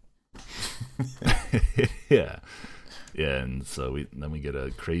him. Yeah. Yeah, and so then we get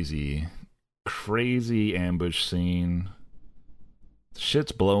a crazy ambush scene.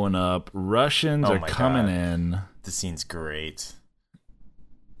 Shit's blowing up. Russians Oh are my coming God. in. The scene's great.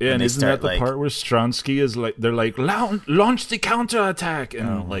 Yeah, and they isn't start, that the like- part where Stronsky is like, they're like, launch the counterattack, and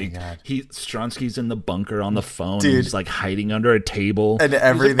Oh my like God. Stronsky's in the bunker on the phone, Dude. and he's like hiding under a table, And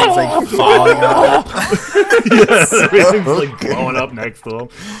everything's, like, falling off. everything's like blowing up next to him.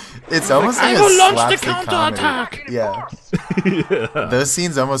 It's almost like, I will a launch the slapstick counterattack. comedy. Yeah. Those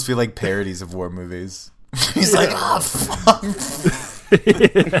scenes almost feel like parodies of war movies. He's like, oh, fuck.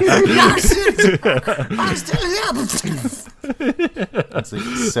 I'm still here. It's like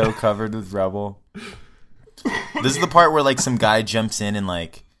so covered with rubble. This is the part where like some guy jumps in and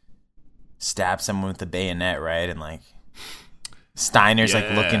like stabs someone with the bayonet, right? And like Steiner's like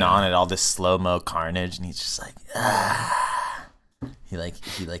looking on at all this slow-mo carnage, and he's just like, ah. He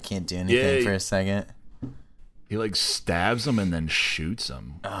can't do anything Yeah, for a second. He like stabs him and then shoots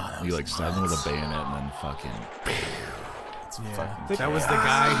him. He like stabs him with a bayonet and then fucking. Yeah. That was the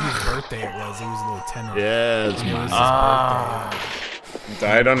guy whose birthday it was. He was a lieutenant. Yeah, it's It was mine. his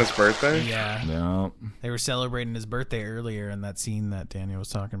Died on his birthday? birthday. Yeah. No. They were celebrating his birthday earlier in that scene that Daniel was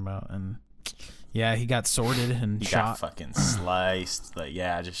talking about, and yeah, he got sorted and He shot. got fucking sliced. Like,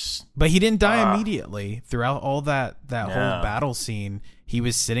 yeah, just But he didn't die immediately. Throughout all that No. whole battle scene, he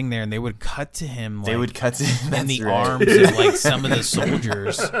was sitting there, and they would cut to him. they like, would cut to in the right. arms of like some of the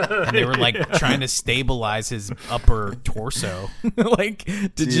soldiers, and they were like trying to stabilize his upper torso, like to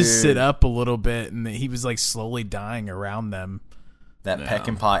just sit Dude. up a little bit, and he was like slowly dying around them. That peck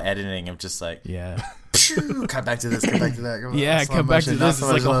and paw editing of just like, Yeah, cut back to this, cut back to that. yeah. slow Come back to motion, this. not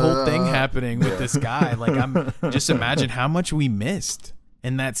It's like slow a whole motion. thing happening with this guy. Like I'm just imagine how much we missed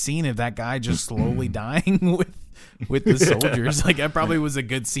in that scene of that guy just slowly dying with the soldiers. Like that probably was a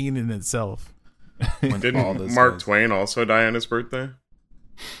good scene in itself. When all Didn't those Mark guys- Twain also die on his birthday?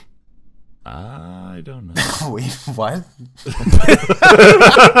 I don't know. Wait, what?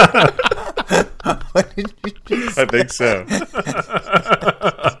 What did you just I think so.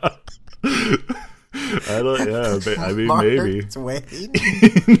 I don't. Yeah, I mean Mark maybe. Twain?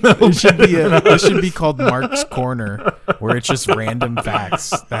 It should be called Mark's Corner, where it's just random facts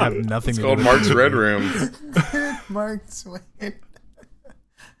that have nothing to do Called with Mark's the Red movie. Room. Mark Twain.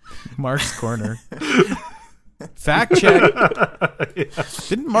 Mark's Corner. Fact check.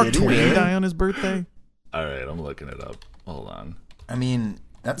 Didn't Mark Twain die on his birthday? All right, I'm looking it up. Hold on. I mean,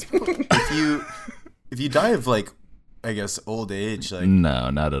 that's if you die of like, I guess old age. Like, No,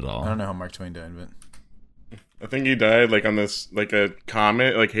 not at all. I don't know how Mark Twain died, but I think he died like on this, like a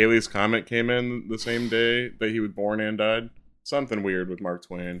comet, like Halley's Comet came in the same day that he was born and died. Something weird with Mark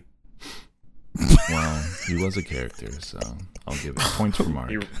Twain. Well, he was a character, so I'll give it points for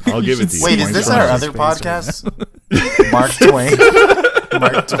Mark. You- I'll give it to you. wait, is Points this for our Mark. other podcast? Mark Twain.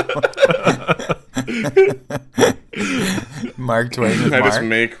 Mark Twain with I just Mark.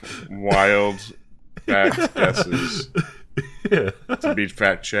 make wild fact guesses to be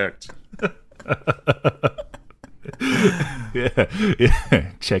fact checked.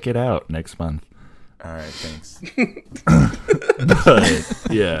 Yeah. Check it out next month. All right, thanks. But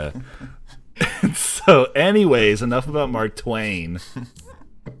yeah. So, anyways, enough about Mark Twain.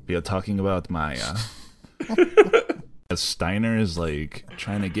 We are talking about Maya. As Steiner is like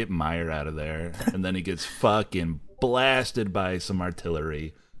trying to get Meyer out of there, and then he gets fucking blasted by some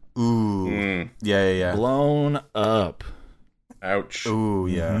artillery, Ooh, yeah. blown up. Ouch. Ooh,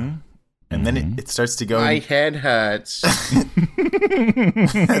 yeah. And then it starts to go. head hurts.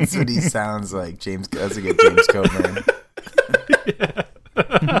 That's what he sounds like. James. That's a good James Coburn.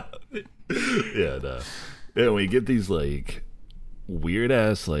 Yeah, no. Yeah, we get these like weird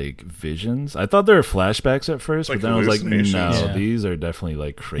ass like visions. I thought they were flashbacks at first, Like but then I was like, no, hallucinations. these are definitely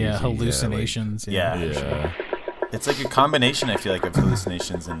like crazy. Yeah, hallucinations. Yeah. Yeah. It's like a combination, I feel like, of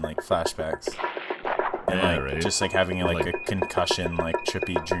hallucinations and like flashbacks. And Yeah, like right. just like having like Like- a concussion, like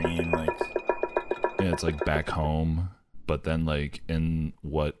trippy dream, like Yeah, it's like back home, but then like in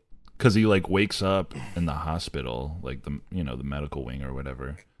what? Because he like wakes up in the hospital, like the the medical wing or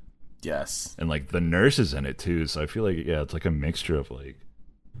whatever, yes. and like the nurse is in it too. So I feel like it's like a mixture of like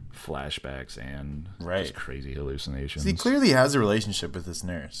flashbacks and Right. just crazy hallucinations. He clearly has a relationship with this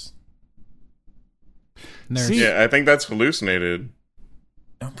nurse. Nurse. See- Yeah, I think that's hallucinated.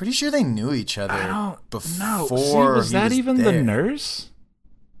 I'm pretty sure they knew each other I don't before. know. See, was he that even the there. nurse?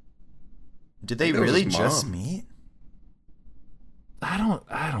 Did they I think that was really his just mom. meet? I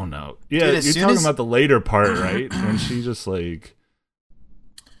don't know. Yeah, Dude, as you're soon talking as- about the later part, right? When she just like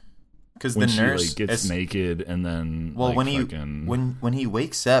Because the when she nurse like gets as- naked and then Well, like, when he fucking, when he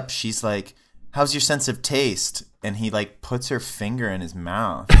wakes up, she's like, "How's your sense of taste?" And he like puts her finger in his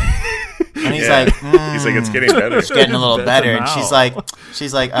mouth, and he's Yeah. like, He's like, it's getting better. It's getting a little That's better." a And mouth.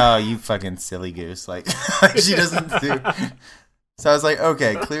 she's like, "Oh, you fucking silly goose!" Like she doesn't do. So I was like,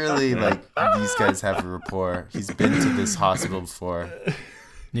 okay, clearly like these guys have a rapport. He's been to this hospital before,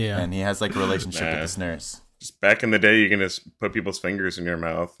 Yeah. and he has like a relationship with Nah. this nurse. Just back in the day, you can just put people's fingers in your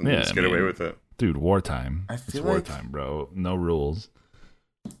mouth and Yeah, just I get away mean- with it. dude, wartime. I It's feel like- wartime, bro. No rules.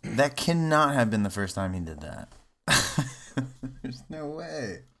 That cannot have been the first time he did that. There's no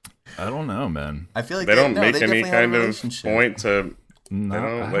way. I don't know, man. I feel like They don't no, make they any definitely had a kind of relationship. point to. No, They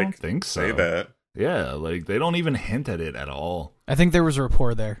don't I like don't think so. say that. Yeah, like they don't even hint at it at all. I think there was a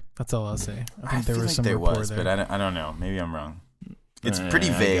rapport there. That's all I'll say. I I think there feel was like some there rapport was, there. but I don't know. Maybe I'm wrong. It's pretty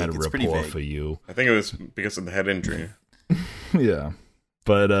I vague. got a It's pretty rapport vague. for you. I think it was because of the head injury. Yeah,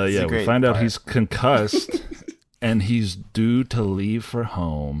 but It's a yeah, we great find out part. he's concussed and he's due to leave for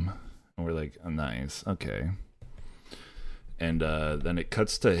home. And we're like, oh, nice, okay. And then it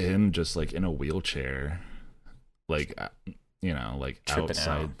cuts to him just like in a wheelchair, like like Tripping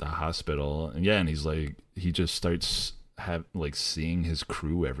outside out. the hospital. And yeah, and he's like, he just starts seeing his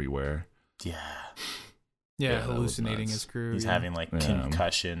crew everywhere. Yeah. yeah, that was hallucinating nuts. his crew. He's yeah. having like Yeah.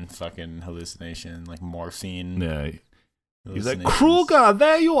 concussion, fucking hallucination, like morphine. Yeah, he's like, hallucinations. Kruger,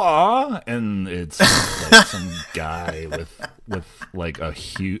 there you are, and it's like some guy with like a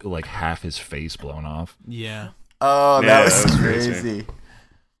huge, like half his face blown off. Yeah. Oh, that Yeah, was that was crazy.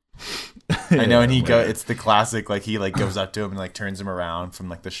 I know, and he Yeah, it's the classic, like he like goes up to him and like turns him around from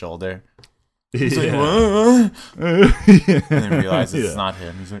like the shoulder, He's like, yeah. "What?" and and then realizes yeah. it's not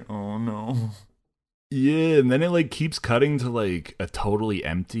him. He's like, "Oh no." Yeah, and then it like keeps cutting to like a totally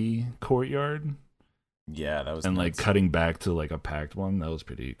empty courtyard, Yeah, that was and like nuts. cutting back to like a packed one. That was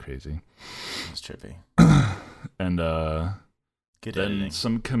pretty crazy. That was trippy. And Good then editing.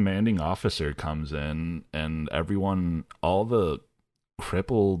 some commanding officer comes in, and everyone, all the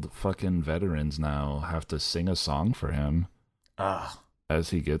crippled fucking veterans now have to sing a song for him Ah, as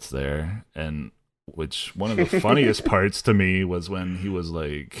he gets there. And which one of the funniest parts to me was when he was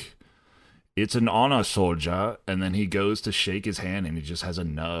like, "It's an honor, soldier," and then he goes to shake his hand and he just has a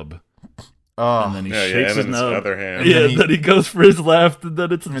nub, oh, and then he Yeah, shakes and his then his nub. other hand. Yeah, And then he goes for his left, and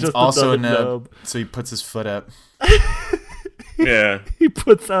then it's and just it's also another a nub. nub. So he puts his foot up. Yeah. He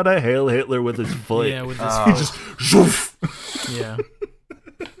puts out a Hail Hitler with his foot. Yeah, with this. Oh, just zhoof. yeah.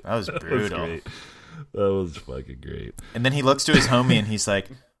 that was That was brutal. great. That was fucking great. And then he looks to his homie and he's like,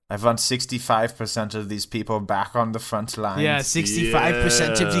 "I want 65% of these people back on the front lines." Yeah,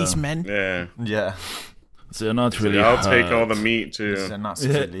 65% of these men. Yeah. Yeah. So they're not So really. I'll take hurt. all the meat too. They're not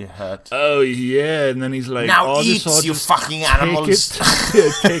really hurt. Oh yeah, and then he's like, Now all the eat, you soldiers fucking take animals.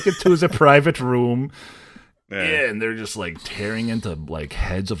 it, take it to the private room. Yeah. Yeah, and they're just like tearing into like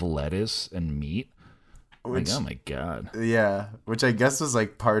heads of lettuce and meat. Which, Like, oh my god. yeah, which I guess was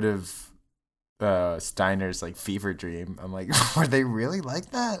like part of Steiner's like fever dream. I'm like, were they really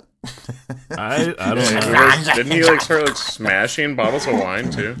like that? I don't And know. like, didn't he like start like smashing bottles of wine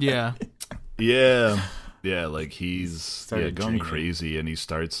too? Yeah. Yeah. Yeah, like he's Started going drinking. crazy and he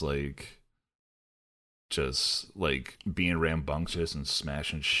starts like just like being rambunctious and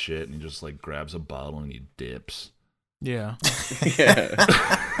smashing shit and he just like grabs a bottle and he dips. Yeah. Yeah.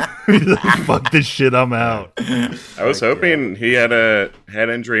 He's like, fuck this shit, I'm out. I was hoping he had a head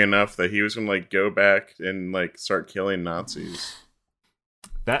injury enough that he was gonna like go back and like start killing Nazis.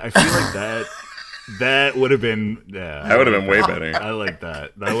 That I feel like that would have been That would have been way better. I like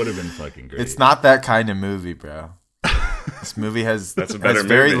that. That would have been fucking great. It's not that kind of movie, bro. This movie has That's a better has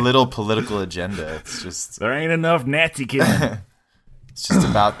very movie. little political agenda. It's just There ain't enough Nazi killing. It's just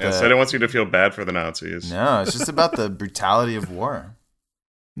about the. Instead, it wants you to feel bad for the Nazis. No, it's just about the brutality of war.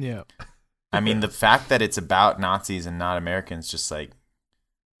 Yeah. I mean, the fact that it's about Nazis and not Americans just like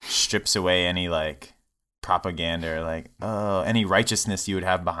strips away any like propaganda or like any righteousness you would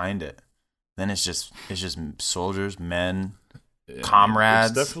have behind it. Then it's just soldiers, men,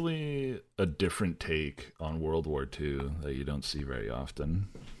 comrades. It's definitely a different take on World War II that you don't see very often.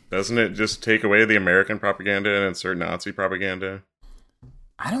 Doesn't it just take away the American propaganda and insert Nazi propaganda?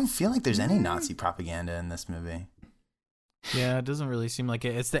 I don't feel like there's any Nazi propaganda in this movie. Yeah, it doesn't really seem like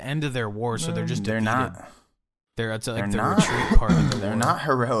it. It's the end of their war, so they're just defeated. not. It's like They're the not. retreat part of the They're war. not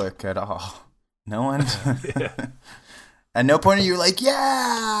heroic at all. No one. At no point are you like,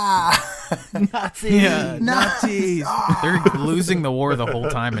 yeah, Nazis! Yeah, Nazis. They're losing the war the whole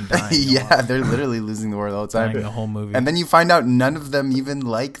time and dying. Yeah, they're literally losing the war the whole time. Dying the whole movie. And then you find out none of them even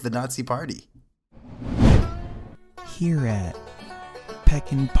like the Nazi party. Here at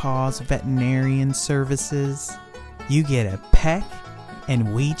Peck and Paw's Veterinarian Services, you get a peck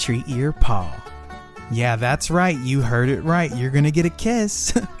and we treat your paw. Yeah, that's right. You heard it right. You're going to get a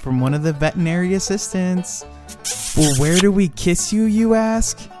kiss from one of the veterinary assistants. Well, where do we kiss you, you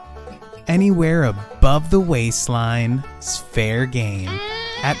ask? Anywhere above the waistline is fair game.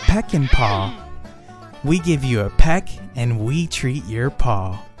 At Peck and Paw, we give you a peck and we treat your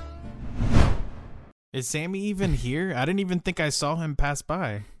paw. Is Sammy even here? I didn't even think I saw him pass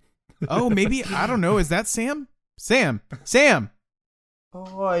by. Oh, maybe, I don't know. Is that Sam? Sam!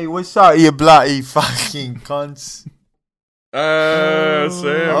 Oi, what's up, you bloody fucking cunts? Sam,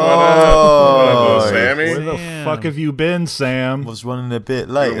 Oh. what up, little Sammy? Where the Sam. fuck have you been, Sam? Was running a bit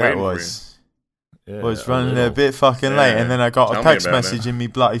late, We're that waiting for was. Yeah, Was running a little. bit fucking late, and then I got Tell a me text about message it. in me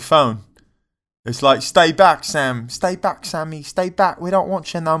bloody phone. It's like, stay back, Sam. Stay back, Sammy. Stay back. We don't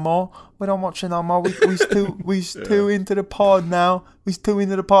want you no more. We don't want you no more. We's too into the pod now. We's too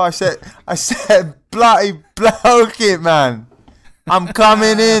into the pod. I said, bloody bloke it, man. I'm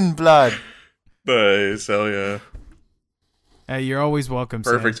coming in, blood. Nice, hell yeah. Hey, you're always welcome,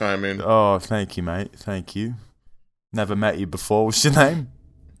 Perfect Sam. timing. Oh, thank you, mate. Thank you. Never met you before. What's your name?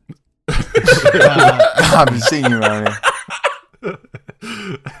 I haven't seen you around here.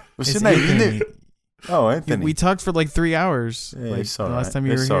 What's your It's name? You Anthony. knew. Oh, Anthony. We talked for like 3 hours. Yeah, like it's the all last right. time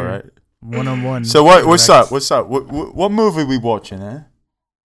you It's were all here. right. One-on-one. So what's direct. up? What's up? What movie we watching, eh?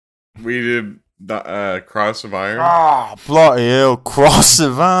 We did the Cross of Iron. Ah, bloody hell. Cross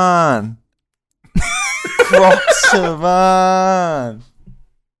the Van. Cross the Van.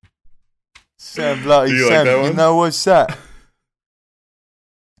 Sam, bloody Do you like Sam, that you one? know what's that?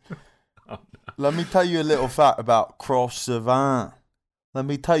 Let me tell you a little fact about Cross the Van. Let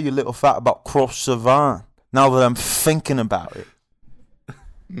me tell you a little fact about Cross the Van. Now that I'm thinking about it.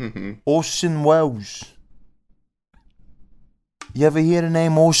 Mm-hmm. Orson Welles. You ever hear the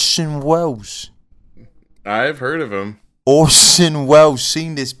name Orson Welles? I've heard of him. Orson Welles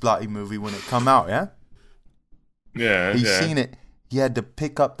seen this bloody movie when it come out, yeah? Yeah, He yeah. seen it. He had to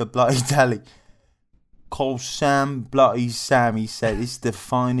pick up the bloody tally. Call Sam bloody Sam. He said, it's the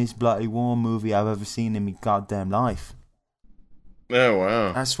finest bloody war movie I've ever seen in my goddamn life. Oh,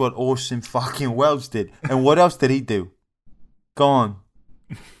 wow. That's what Orson fucking Welles did. And what else did he do? Go on.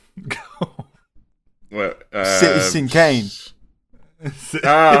 What? Citizen Kane.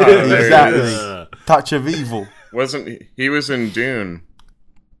 Ah, there it Exactly. is. Touch of Evil. Wasn't he was in Dune?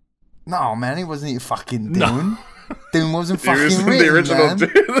 No, man, he wasn't even fucking Dune. Dune wasn't He was fucking in written, the original man.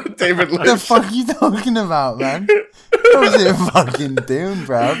 Dune. David What the Lynch. fuck you talking about, man? That wasn't fucking Dune,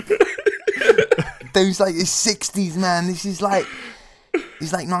 bro. Dude's like the 60s, man. This is like,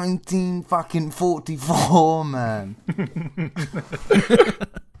 it's like 1944, man.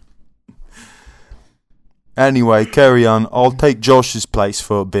 Anyway, carry on. I'll take Josh's place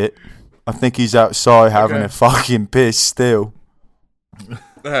for a bit. I think he's outside having Okay. a fucking piss still.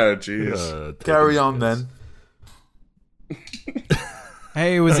 Oh, jeez. Carry on, then.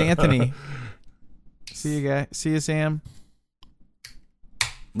 Hey, it was Anthony. See you, guy. See you, Sam.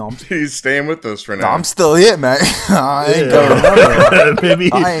 No, He's staying with us for no, now. I'm still here, man. I ain't going nowhere.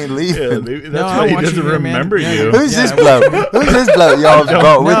 maybe I ain't leaving. Yeah, maybe that's No, I why he want you doesn't here, man. remember Yeah, you. Who's Yeah, this I bloke? Who's this bloke y'all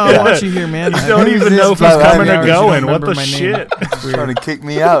brought with No, I you? want you here, man. You don't Who's even this know if he's bloke? coming I or don't going. What remember the my name. shit? It's weird. Trying to kick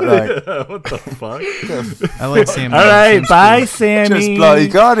me out, like. What the fuck? I like Sam. All right, Sam's bye, cool. Sammy. Just bloody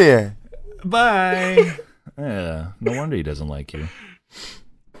got here. Bye. Yeah, no wonder he doesn't like you.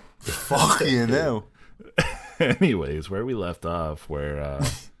 Fucking hell. Anyways, where we left off, where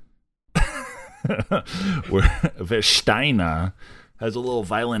Versteiner has a little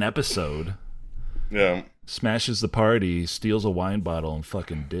violent episode, Yeah. smashes the party, steals a wine bottle, and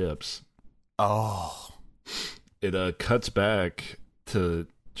fucking dips. Oh. It cuts back, to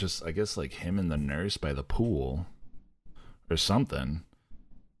just, I guess, like him and the nurse by the pool or something.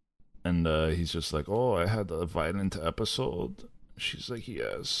 And he's just like, oh, I had a violent episode. She's like,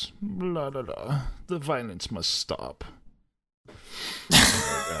 yes, blah, blah, blah. The violence must stop.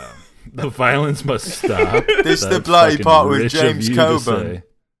 The violence must stop. This is the bloody part with James Coburn.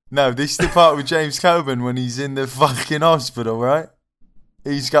 No, this is the part with James Coburn when he's in the fucking hospital, right?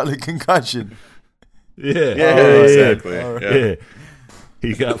 He's got the concussion. Yeah, exactly. Yeah.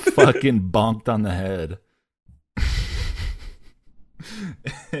 He got fucking bonked on the head.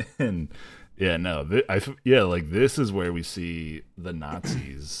 And like this is where we see the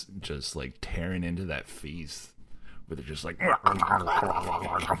Nazis just like tearing into that feast, where they're just like,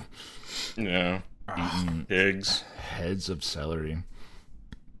 yeah, eating pigs, heads of celery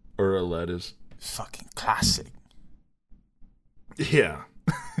or a lettuce. Fucking classic. Yeah.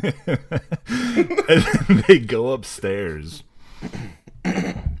 And then they go upstairs,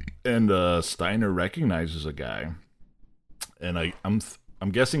 and Steiner recognizes a guy, and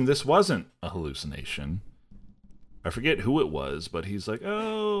I'm guessing this wasn't a hallucination. I forget who it was, but he's like,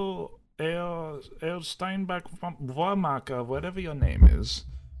 oh, El Steinbach Warmacher, whatever your name is.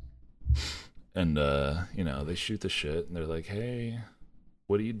 And, they shoot the shit, and they're like, hey,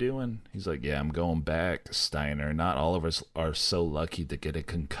 what are you doing? He's like, yeah, I'm going back, Steiner. Not all of us are so lucky to get a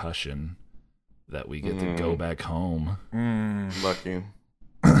concussion that we get to go back home. Lucky.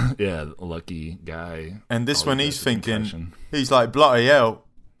 Yeah, lucky guy. And this one he's thinking, he's like, bloody hell,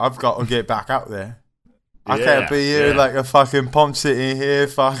 I've got to get back out there. I can't be here like a fucking pump sitting here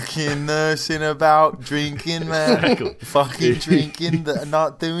fucking nursing about, drinking, man. Exactly. Fucking drinking,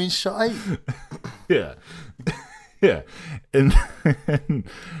 not doing shit. Yeah. Yeah. And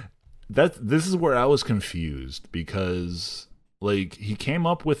this is where I was confused, because like he came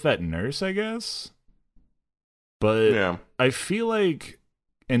up with that nurse, I guess. But I feel like,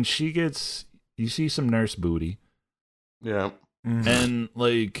 and she gets, you see some nurse booty. Yeah. And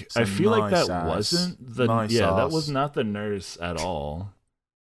like I feel like that wasn't the that was not the nurse at all.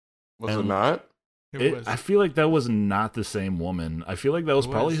 Was it not? I feel like that was not the same woman. I feel like that was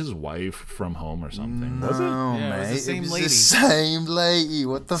probably his wife from Home or something. No, was it? Yeah, mate. It was the same lady. The same lady.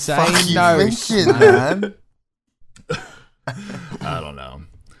 What the Same fuck are you nurse, thinking, man? I don't know.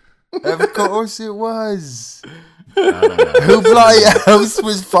 Of course it was. I don't know. Who bloody else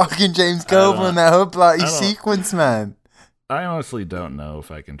was fucking James Coburn in that whole bloody sequence, man? I honestly don't know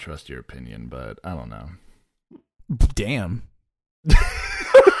if I can trust your opinion, but I don't know. Damn.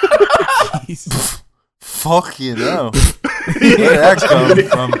 Fuck you know. Where that come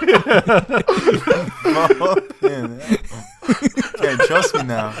from? Can't trust me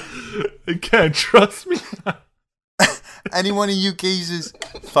now. Can't trust me now. Any one of you geezers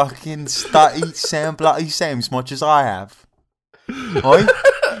fucking eat Sam bloody Sam as much as I have. Oi?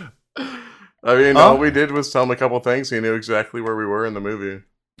 I mean, all we did was tell him a couple things. He knew exactly where we were in the movie.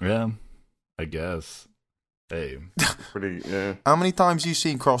 Yeah, I guess. Hey, pretty. Yeah. How many times you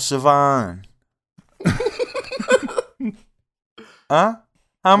seen Cross Savine? Huh?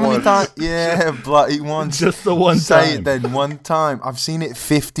 How many times? Yeah, bloody once. Just the one Say time. Say it then, one time. I've seen it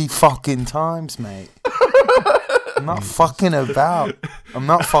 50 fucking times, mate. I'm not fucking about.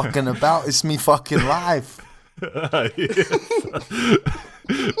 It's me fucking life.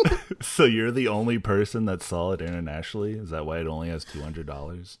 So you're the only person that saw it internationally? Is that why it only has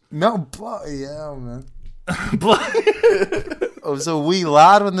 $200? No, bloody hell, man. I was a wee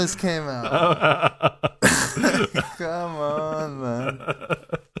lad when this came out. Come on, man.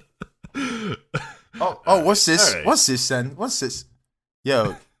 Oh, what's this? Right. What's this then? What's this?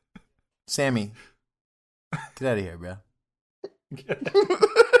 Yo, Sammy, get out of here, bro.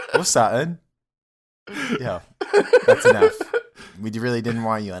 What's that, then? Yo, that's enough. We really didn't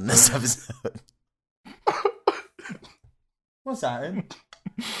want you on this episode. What's that, then?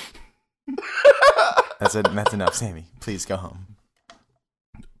 That's enough, Sammy. Please go home.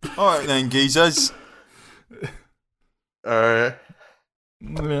 All right, then, geezers. All right.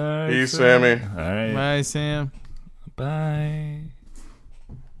 Peace, Sammy. All right. Bye, Sam. Bye.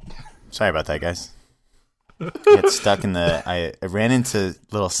 Sorry about that, guys. Got stuck in I ran into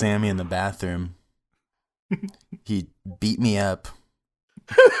little Sammy in the bathroom. He beat me up,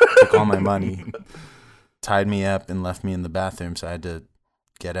 took all my money, tied me up, and left me in the bathroom. So I had to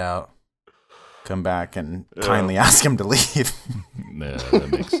get out, come back, and kindly ask him to leave. Yeah, that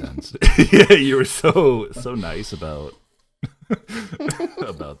makes sense. Yeah, you were so nice about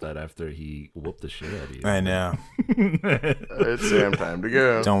that after he whooped the shit out of you. I know. It's Sam time to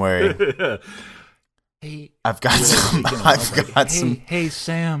go. Don't worry. Hey, I've got some. Hey,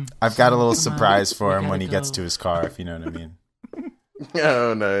 Sam. I've got a little surprise for him when he gets to his car, if you know what I mean.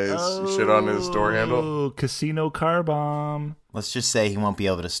 Oh, nice. Shit on his door handle. Oh, casino car bomb. Let's just say he won't be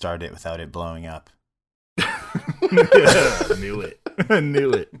able to start it without it blowing up. Yeah, knew it. I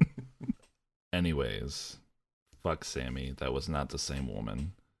knew it. Anyways, fuck Sammy. That was not the same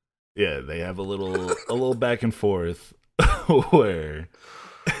woman. Yeah, they have a little back and forth where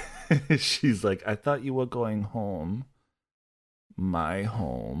she's like, I thought you were going home. My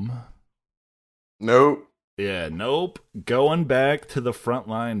home. Nope. Yeah, nope. Going back to the front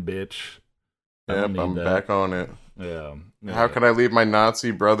line, bitch. Yep, I'm back on it. Yeah. How could I leave my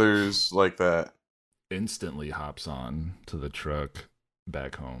Nazi brothers like that? Instantly hops on to the truck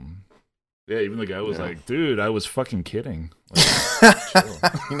back home. Yeah, even the guy was like, dude, I was fucking kidding.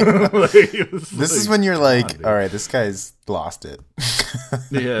 Like, this is when you're like, all right, this guy's lost it.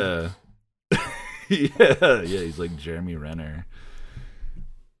 Yeah. Yeah, he's like Jeremy Renner.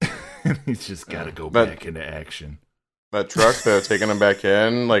 He's just got to go back into action. That truck, though, taking him back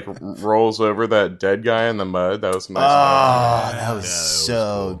in, like, rolls over that dead guy in the mud. That was nice. Oh, that was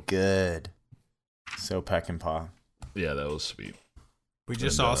so cool. Good. So peck and paw. Yeah, that was sweet. We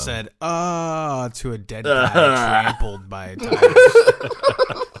just all said, to a dead guy trampled by a tiger.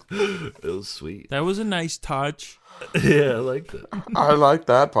 It was sweet. That was a nice touch. Yeah, I liked it. I like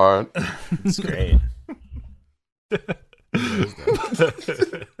that part. It's great.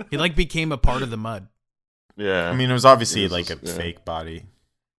 He like became a part of the mud. Yeah. I mean, it was obviously like a fake body.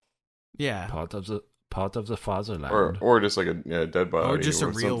 Yeah. Part of the fatherland. Or just like a dead body. Or just a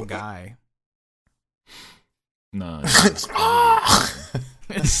real something. guy. No. It's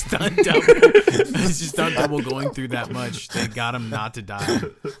stunt double. It's just stunt double going through that much. They got him not to die.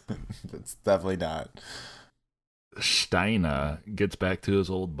 That's definitely not. Steiner gets back to his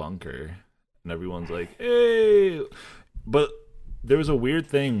old bunker, and everyone's like, hey. But there was a weird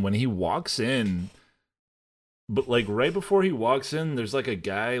thing when he walks in, but like right before he walks in, there's like a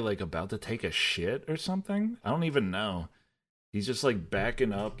guy like about to take a shit or something. I don't even know. He's just like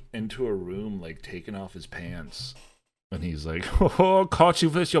backing up into a room, like taking off his pants. And he's like, oh, caught you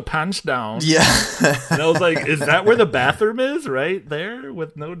with your pants down. Yeah. And I was like, is that where the bathroom is? Right there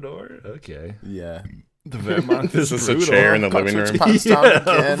with no door? Okay. Yeah. The Vermont is just brutal. a chair in the living room. Yeah,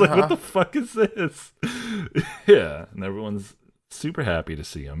 I was like, what the fuck is this? Yeah, and everyone's super happy to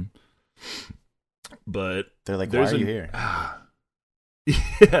see him. But they're like, why are you here?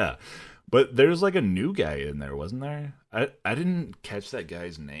 Yeah, but there's like a new guy in there, wasn't there? I didn't catch that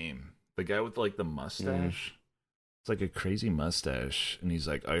guy's name. The guy with like the mustache. It's like a crazy mustache, and he's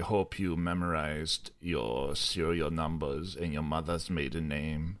like, I hope you memorized your serial numbers and your mother's maiden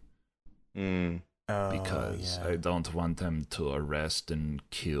name. Because I don't want them to arrest and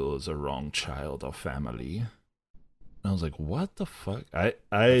kill the wrong child or family. And I was like, what the fuck?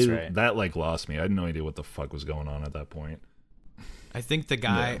 That's right. That like lost me. I had no idea what the fuck was going on at that point. I think the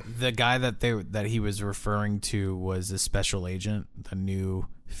guy that he was referring to was a special agent, the new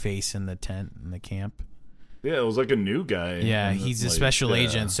face in the tent in the camp. Yeah, it was like a new guy. Yeah, he's a special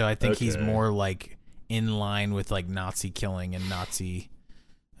agent, so I think he's more like in line with like Nazi killing and Nazi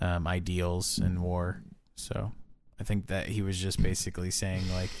ideals in war. So I think that he was just basically saying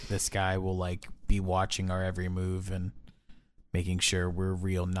like this guy will like be watching our every move and making sure we're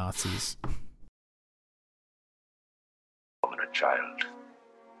real Nazis. Woman or child.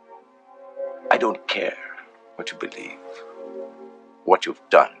 I don't care what you believe, what you've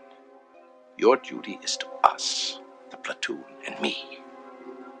done. Your duty is to us, the platoon, and me.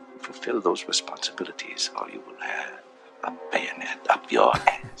 Fulfill those responsibilities, or you will have a bayonet up your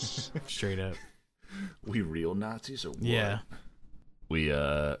ass. Straight up. We real Nazis or what? Yeah. We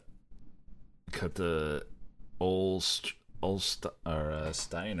cut the old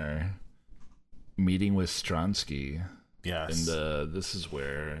Steiner meeting with Stronsky. Yes. And this is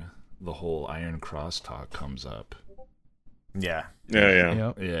where the whole Iron Cross talk comes up. Yeah.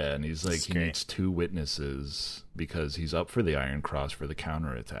 Yeah, and he's like, he needs 2 witnesses because he's up for the Iron Cross for the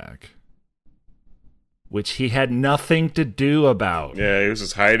counterattack, which he had nothing to do about. Yeah, he was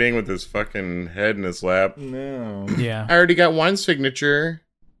just hiding with his fucking head in his lap. No. Yeah. I already got one signature.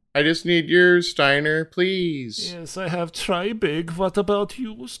 I just need yours, Steiner, please. Yes, I have Tribig. What about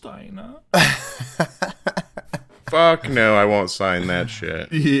you, Steiner? Fuck no, I won't sign that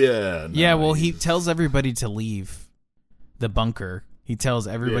shit. Yeah. No, yeah, well, he tells everybody to leave the bunker. He tells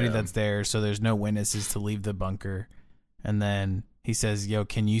everybody Yeah. that's there, so there's no witnesses to leave the bunker. And then he says, yo,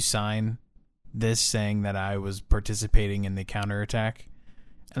 can you sign this saying that I was participating in the counterattack?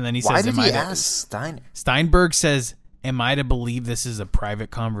 And then he Why says, did he ask Steiner? Steinberg says, am I to believe this is a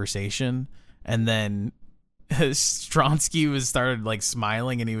private conversation? And then Stronsky started like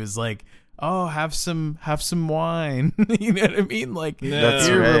smiling, and he was like, oh, have some wine. You know what I mean? Like, That's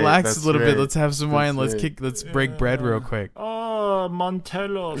here, right, relax that's a little bit. right. Let's have some wine. That's Let's break bread real quick. Oh,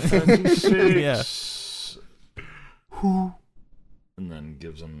 Montello 36. Yeah. And then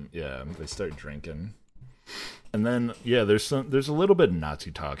gives them, they start drinking. And then, there's a little bit of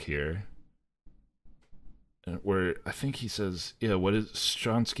Nazi talk here. Where I think he says,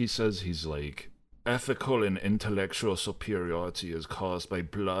 Stronsky says he's like, ethical and intellectual superiority is caused by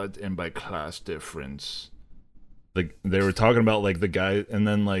blood and by class difference. Like, they were talking about, like, the guy, and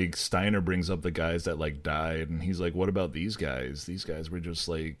then, like, Steiner brings up the guys that, like, died, and he's like, what about these guys? These guys were just,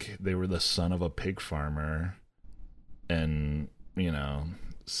 like, they were the son of a pig farmer, and, you know,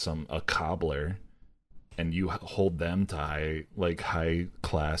 a cobbler. And you hold them to high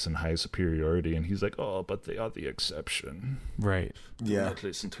class and high superiority, and he's like, "Oh, but they are the exception." Right. Do not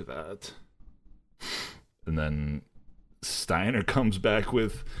listen to that. And then Steiner comes back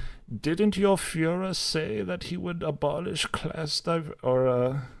with, "Didn't your Führer say that he would abolish class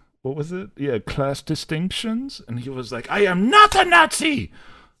class distinctions?" And he was like, "I am not a Nazi.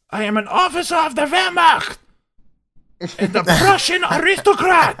 I am an officer of the Wehrmacht." And the Prussian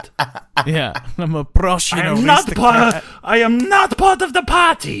aristocrat. Yeah, I'm a Prussian I am aristocrat. not part of the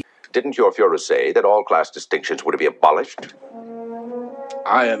party. Didn't your Führer say that all class distinctions would be abolished?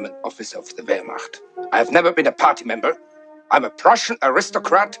 I am an officer of the Wehrmacht. I have never been a party member. I'm a Prussian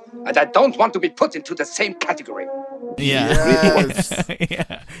aristocrat, and I don't want to be put into the same category. Yeah. Yes.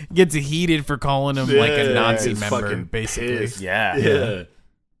 Yeah. Gets heated for calling him like a Nazi he's member, fucking basically. pissed. Yeah.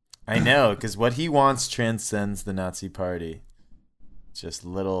 I know, because what he wants transcends the Nazi Party. Just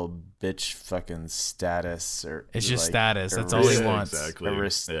little bitch fucking status, or It's just like, status. That's all he wants. Exactly.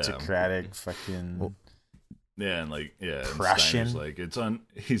 Aristocratic fucking. Yeah, and like, Prussian. And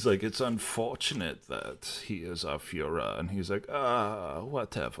he's like, it's unfortunate that he is our Führer, and he's like,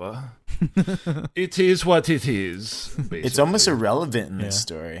 whatever. It is what it is. Basically. It's almost irrelevant in this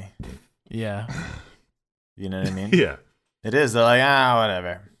story. Yeah. You know what I mean? Yeah. It is. They're like,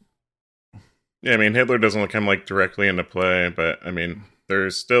 whatever. Yeah, I mean, Hitler doesn't come like directly into play, but I mean,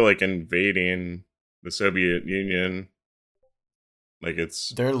 they're still like invading the Soviet Union. Like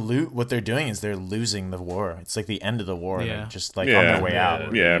it's what they're doing is they're losing the war. It's like the end of the war. Yeah. They're just like on their way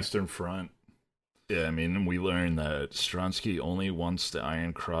out. Yeah. Eastern Front. Yeah, I mean, we learned that Stronsky only wants the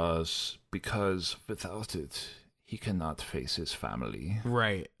Iron Cross because without it, he cannot face his family.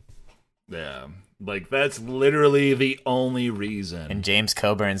 Right. Yeah, like that's literally the only reason. And James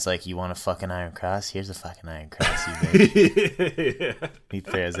Coburn's like, "You want a fucking Iron Cross? Here's a fucking Iron Cross, you bitch." Yeah. He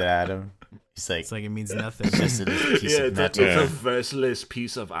throws it at him. He's like, It's like it means nothing. "Just a piece of metal." It's a faceless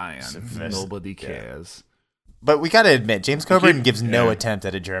piece of iron. Nobody cares. But we gotta admit, James Coburn gives no attempt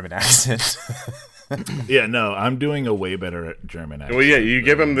at a German accent. Yeah, no, I'm doing a way better German accent. well, yeah. You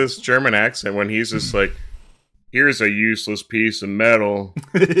give him this German accent when he's just like, "Here's a useless piece of metal."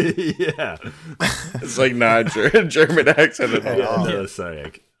 Yeah, It's like not a German accent at all. no,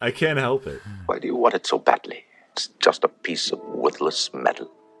 sorry, I can't help it. Why do you want it so badly? It's just a piece of worthless metal.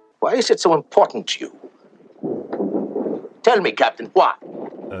 Why is it so important to you? Tell me, Captain, why?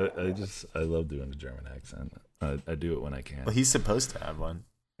 I love doing the German accent. I do it when I can. Well, he's supposed to have one.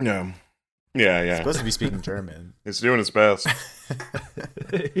 Yeah, He's yeah. supposed to be speaking German. He's doing his best.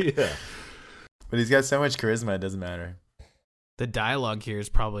 Yeah. But he's got so much charisma, it doesn't matter. The dialogue here is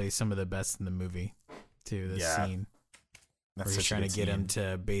probably some of the best in the movie, too. This Yeah. scene. That's Where he's such a trying to good get him scene.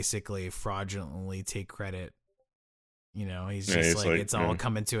 to basically fraudulently take credit. You know, he's Yeah, just he's like, like, it's all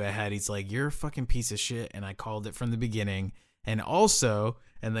coming to a head. He's like, "You're a fucking piece of shit, and I called it from the beginning." And also,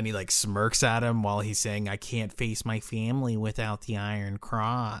 and then he like smirks at him while he's saying, "I can't face my family without the Iron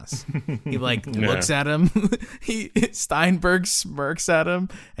Cross." He like looks at him. Steinberg smirks at him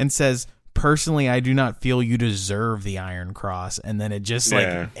and says, "Personally, I do not feel you deserve the Iron Cross." And then it just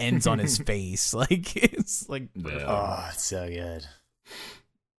like ends on his face. Like it's like, Oh, it's so good.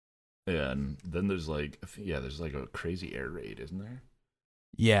 Yeah, and then there's like, there's like a crazy air raid, isn't there?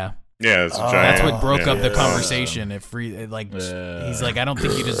 yeah. Yeah, it's a giant. That's what broke up the yeah. conversation. He's like, "I don't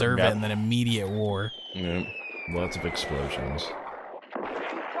think you deserve it," and then immediate war. Yeah. Lots of explosions.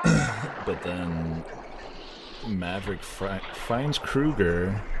 But then Maverick finds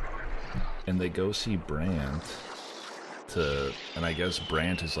Kruger, and they go see Brandt. And I guess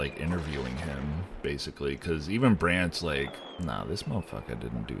Brandt is like interviewing him, basically, because even Brandt's like, "Nah, this motherfucker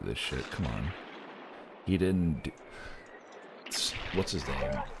didn't do this shit. Come on, he didn't do." What's his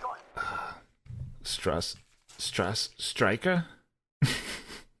name? Stryker?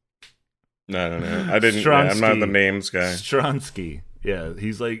 No. I didn't. Stronsky. I'm not the names guy. Stronsky. Yeah,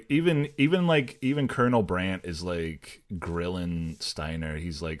 he's like even Colonel Brandt is like grilling Steiner.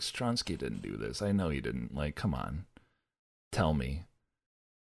 He's like, Stronsky didn't do this. I know he didn't. Like, come on, tell me.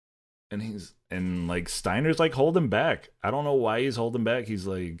 And like Steiner's like holding back. I don't know why he's holding back. He's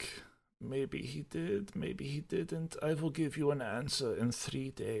like, maybe he did, maybe he didn't. I will give you an answer in 3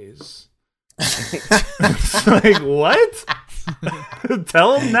 days. It's like, what?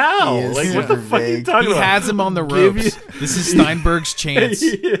 Tell him now. Like, what the fuck are you talking about? He has him on the ropes. This is Steinberg's chance.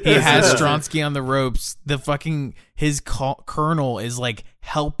 He has Stronsky on the ropes. The fucking his colonel is like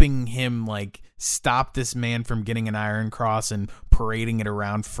helping him like stop this man from getting an Iron Cross and parading it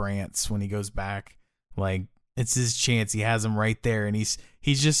around France when he goes back. Like, it's his chance. He has him right there, and he's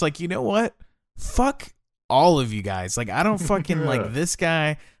just like, you know what? Fuck all of you guys. Like, I don't fucking like this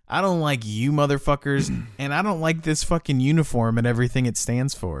guy. I don't like you motherfuckers, and I don't like this fucking uniform and everything it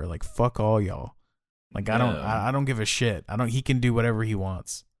stands for. Like, fuck all y'all. Like, I don't give a shit. He can do whatever he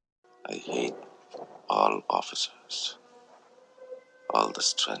wants. I hate all officers. All the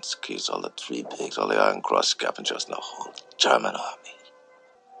Strenskys, all the Three Pigs, all the Iron Cross scavengers, and the whole German army.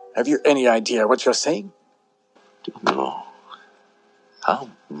 Have you any idea what you're saying? Do you know how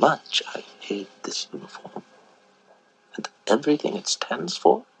much I hate this uniform? And everything it stands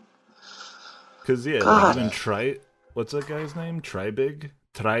for? Because, like, even what's that guy's name? Trybig?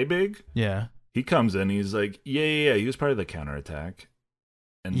 Yeah. He comes in, he's like, yeah, he was part of the counterattack.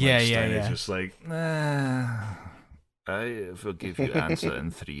 And Steiner's just like, nah, I will give you answer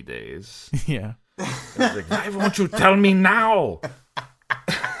in 3 days. Yeah. Like, why won't you tell me now?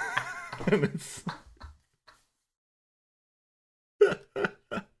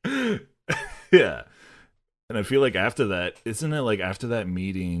 Yeah. And I feel like after that, isn't it like after that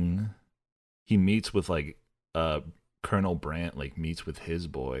meeting, he meets with like Colonel Brandt, like meets with his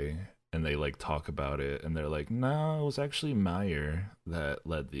boy, and they like talk about it, and they're like, no, it was actually Meyer that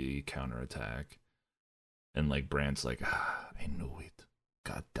led the counterattack. And like Brandt's like, I knew it.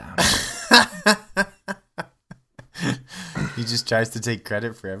 God damn it. He just tries to take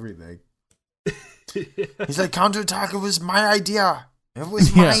credit for everything. He's like, counterattack, it was my idea. It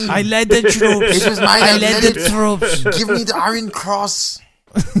was mine. I led the troops. It was mine. I led the troops. Give me the Iron Cross.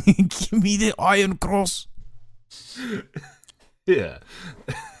 Give me the Iron Cross. Yeah.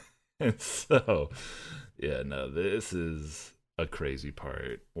 And so, yeah, no, this is a crazy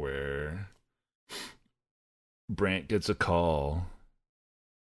part where Brandt gets a call,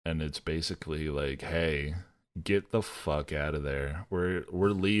 and it's basically like, hey, get the fuck out of there. We're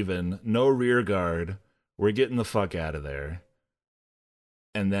leaving. No rear guard. We're getting the fuck out of there.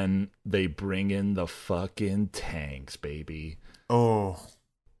 And then they bring in the fucking tanks, baby. Oh.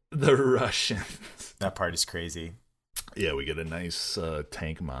 The Russians. That part is crazy. Yeah, we get a nice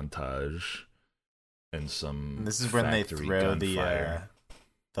tank montage and some. And this is when they throw gunfire.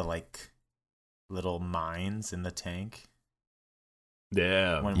 the like little mines in the tank.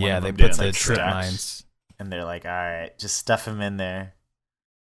 Yeah. They put the trip mines. And they're like, all right, just stuff him in there.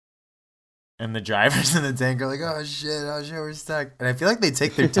 And the drivers in the tank are like, oh shit, we're stuck. And I feel like they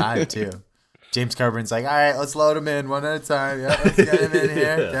take their time too. James Carbon's like, all right, let's load him in one at a time. Yeah, let's get him in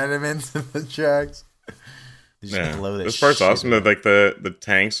here. Get him into the trucks. Blow this part's awesome. That like the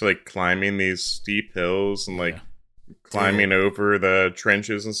tanks are like climbing these steep hills and like climbing over the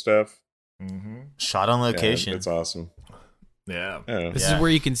trenches and stuff. Mm-hmm. Shot on location. Yeah, it's awesome. Yeah. This is where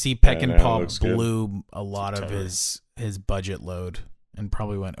you can see Peckinpah blew a lot of his budget load and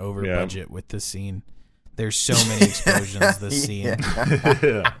probably went over budget with this scene. There's so many explosions this scene.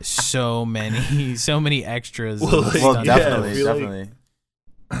 So many extras. Well, definitely.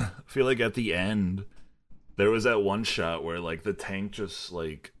 I feel like at the end there was that one shot where like the tank just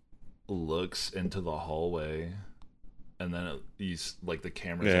like looks into the hallway, and then he's like the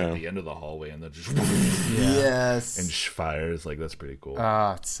camera's at the end of the hallway, and then just yes, and fires. Like, that's pretty cool.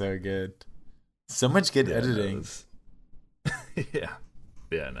 Ah, it's so good. So much good editing.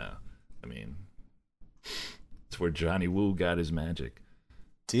 No, I mean, it's where Johnny Woo got his magic,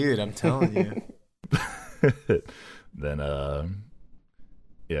 dude. I'm telling you. Then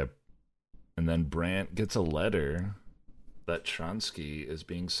and then Brandt gets a letter that Stronsky is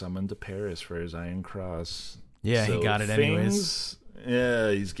being summoned to Paris for his Iron Cross. Yeah, so he got it anyways.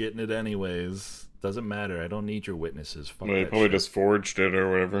 Yeah, he's getting it anyways. Doesn't matter. I don't need your witnesses. Fuck well, he probably just forged it or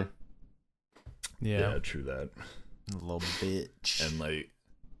whatever. Yeah, true that. Little bitch.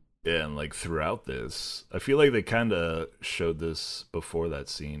 And like throughout this, I feel like they kind of showed this before that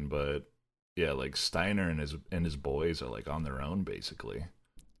scene, but yeah, like Steiner and his boys are like on their own basically.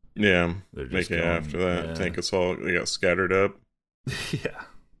 Yeah, they're just after that. Tank us all. They got scattered up. Yeah.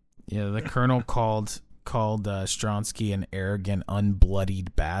 Yeah, the colonel called called Stronsky an arrogant,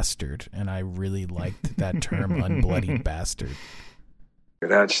 unbloodied bastard, and I really liked that term, unbloodied bastard.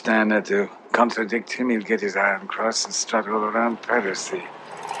 Without Steiner to contradict him, he'll get his iron cross and strut all around Paris, the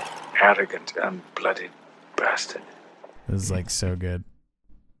arrogant, unblooded bastard. It was like so good.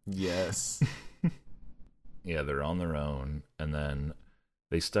 Yes. Yeah, they're on their own, and then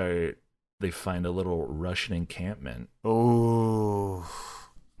they find a little Russian encampment. Oh,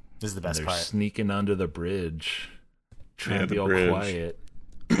 this is the best they're part. Sneaking under the bridge, trying to be all bridge. quiet.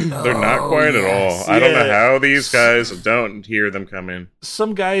 They're not quiet at all. I don't know how these guys don't hear them coming.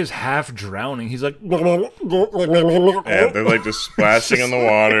 Some guy is half drowning. He's like, Yeah, they're like just splashing in the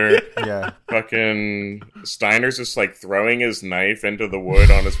water. Yeah. Fucking Steiner's just like throwing his knife into the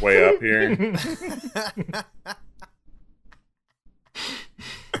wood on his way up here.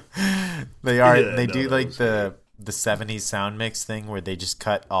 They do like the 70s sound mix thing where they just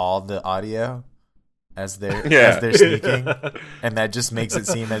cut all the audio as they're sneaking, and that just makes it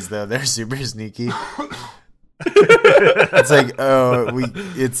seem as though they're super sneaky. It's like,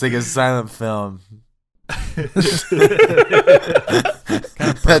 it's like a silent film.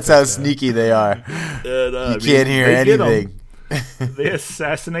 That's how sneaky they are. You can't hear anything. They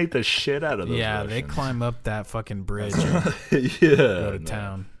assassinate the shit out of those Yeah, Russians. they climb up that fucking bridge and Yeah, go to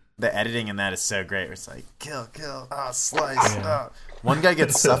town. The editing in that is so great. It's like kill, slice. One guy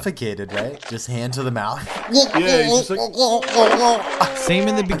gets suffocated, right? Just hand to the mouth. Yeah, he's just like, Same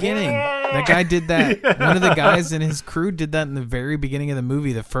in the beginning. That guy did that. One of the guys in his crew did that in the very beginning of the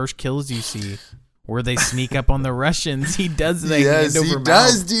movie. The first kills you see, where they sneak up on the Russians, he does that. Yes, hand over he mouth.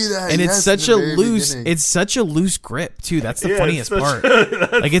 does do that. And yes, it's such in a the very loose. beginning. It's such a loose grip too. That's the Yeah, funniest it's part.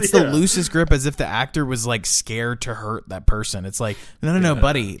 such- Like it's the yeah. loosest grip, as if the actor was like scared to hurt that person. It's like no,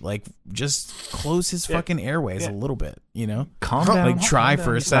 buddy. Like just close his fucking airways a little bit. You know, calm down. Like try calm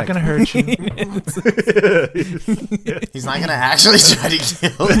for down. a It's sec. not gonna hurt you. He's not gonna actually try to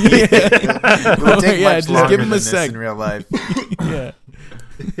kill you. It would take Yeah, much just longer give him than a this sec. in real life. Yeah.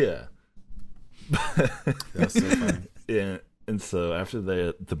 Yeah. That's so funny. Yeah, and so after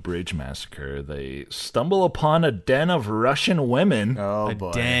the bridge massacre, they stumble upon a den of Russian women. Oh A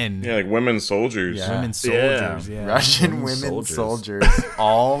boy. den. Yeah, like women soldiers. Yeah. Women soldiers. Yeah. Russian Women women soldiers. soldiers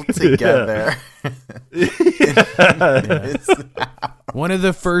all together. One of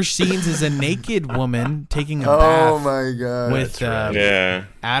the first scenes is a naked woman taking a Oh bath my god. with Yeah.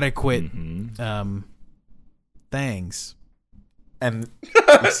 adequate things. And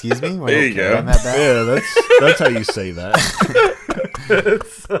excuse me, There you go. on that back? Yeah, that's how you say that.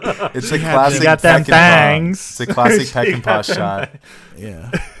 It's a classic got them peck and paw. bangs. It's a classic peck and paw shot.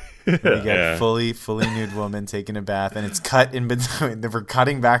 Yeah. You got Yeah. fully nude woman taking a bath, and it's cut in between. They were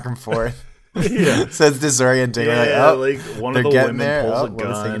cutting back and forth. Yeah. So it's disorienting. We're Yeah, like, like one they're of the getting women there. pulls a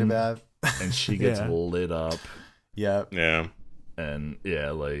Woman's taking a gun, bath. and she gets Yeah. lit up, Yep. Yeah. and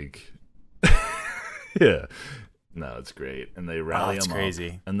yeah, like yeah. No, it's great, and they rally it's him crazy.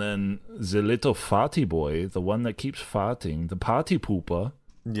 up. And then the little farty boy, the one that keeps farting, the party pooper,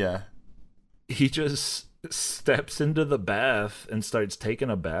 Yeah. he just steps into the bath and starts taking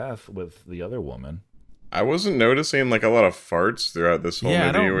a bath with the other woman. I wasn't noticing like a lot of farts throughout this whole Yeah,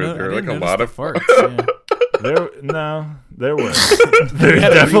 I movie. don't Were know. there I like didn't a lot notice of the farts. Yeah. There were. There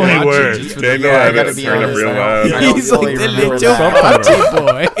definitely rewatch were. it just for Daniel Yeah, I had gotta it be turn up honest. real I loud. don't He's really like the remember little that.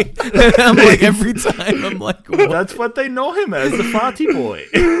 farty boy. I'm like every time I'm like, what? That's what they know him as, the farty boy.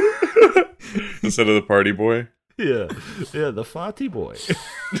 Instead of the party boy. Yeah, the farty boy.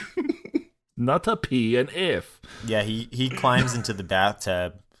 Not a P, an F. Yeah, he climbs into the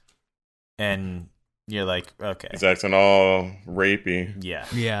bathtub, and you're like, okay. He's acting all rapey. Yeah.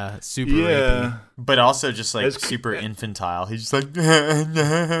 Yeah, super Yeah. rapey. But also just like It's- super infantile. He's just like,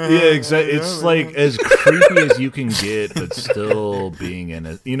 Yeah, exactly. It's like as creepy as you can get, but still being in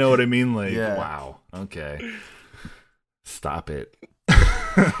it. You know what I mean? Like, Yeah. wow. Okay. Stop it.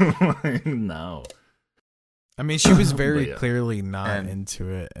 No. I mean, she was very But yeah. clearly not And- into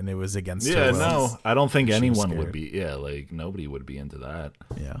it, and it was against her Yeah, will. no. I don't think She was anyone would scared. be. Yeah, like nobody would be into that.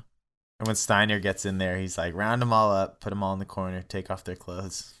 Yeah. And when Steiner gets in there, he's like, round them all up, put them all in the corner, take off their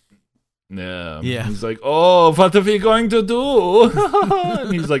clothes. Yeah. Yeah. He's like, oh, what are we going to do?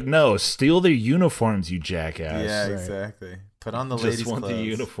 And he's like, no, steal their uniforms, you jackass. Yeah, Right. exactly. Put on the Just ladies' want clothes. the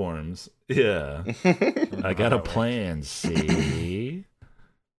uniforms. Yeah. I got a plan, see?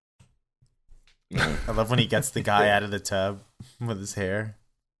 I love when he gets the guy out of the tub with his hair.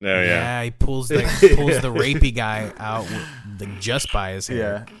 Oh yeah. Yeah, he pulls the rapey guy out like, just by his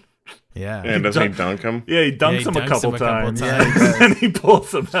hair. Yeah. And doesn't he dunk him? Yeah, he dunks he him a dunks couple him a couple times. times. And he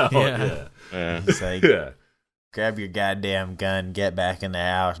pulls him out. Yeah. Yeah. Yeah. He's like, Yeah. grab your goddamn gun, get back in the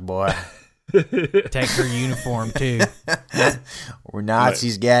house, boy. Take her uniform too. We're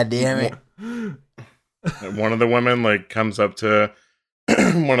Nazis, goddammit. One of the women like comes up to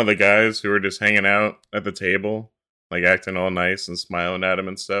one of the guys who are just hanging out at the table, like acting all nice and smiling at him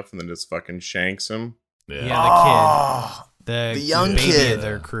and stuff, and then just fucking shanks him. Yeah, the young baby kid of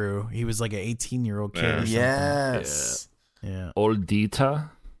their crew. He was like an 18-year-old kid. Or something. Yes. Yeah. Oldita.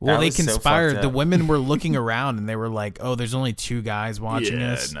 Well, That they was so conspired. fucked The up. women were looking around and they were like, "Oh, there's only 2 guys watching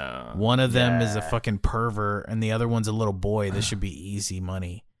us. No. One of them is a Yeah. fucking pervert, and the other one's a little boy. This should be easy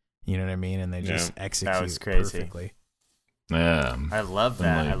money." You know what I mean? And they just execute That was crazy. perfectly. Yeah. I love And,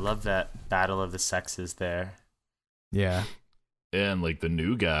 that. like- I love that battle of the sexes there. Yeah, And like the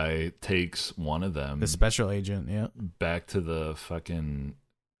new guy takes one of them the special agent. Yeah, back to the fucking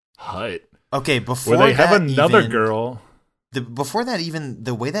hut Okay, before where they have that another even- girl. Before that, even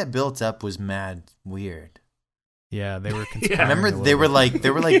the way that built up was mad weird. yeah, they were. Conspiring Remember, a they little were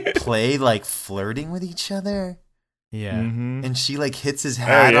bit. like flirting with each other, Yeah, Mhm. and she like hits his Oh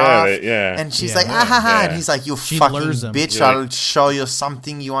hat yeah, off, yeah. and she's Yeah. like, ah ha ha, Yeah. and he's like, you She fucking lures him. bitch, Yeah. I'll show you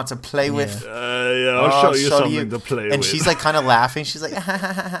something you want to play with. Yeah, I'll show you something to play with. And she's like kind of laughing. She's like, ah, ha,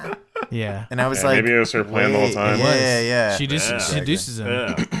 ha, ha, ha. yeah. And I was Yeah, like, maybe it was her plan the whole wait, time. Yeah. She just Yeah. seduces him.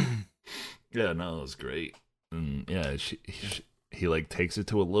 Yeah. Yeah, no, it was great. And yeah, he like takes it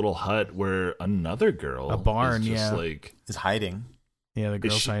to a little hut where another girl, A barn, is just yeah. like, Is hiding. Yeah, the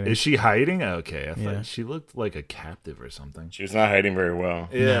girl's hiding. is she hiding? Okay, I thought Yeah. she looked like a captive or something. She was not hiding very well.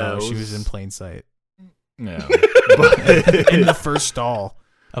 No, it she was in plain sight. Yeah, In the first stall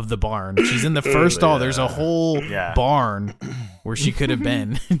of the barn. She's in the first stall. There's a whole Yeah. barn where she could have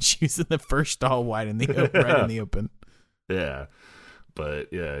been. And she's in the first stall right in the open. yeah, but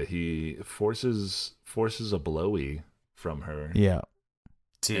yeah, he forces a blowy from her. Yeah.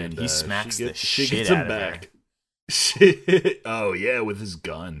 Dude, and, he smacks she the she shit gets him out of back. her. Oh yeah, with his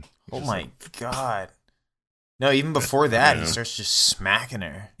gun. Oh Just my like, god. No, even before that, he Yeah. starts just smacking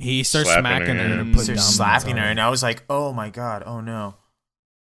her. He starts Slapping smacking her, her yeah. and He putting starts dominance slapping on her, and I was like, oh my god, oh no.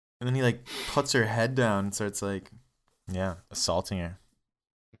 And then he like puts her head down and starts like, yeah, assaulting her.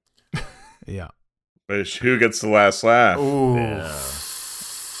 Yeah. But who gets the last laugh? Ooh. Yeah.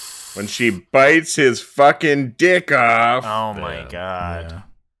 When she bites his fucking dick off. Oh my Yeah. god. Yeah.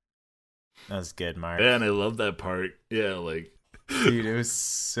 That was good, Mark. Yeah, and I love that part. Yeah, like, Dude, it was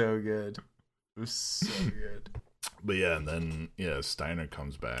so good. It was so good. but yeah, and then yeah, Steiner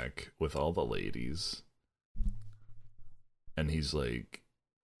comes back with all the ladies, and he's like,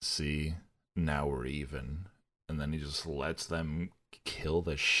 "See, now we're even." And then he just lets them kill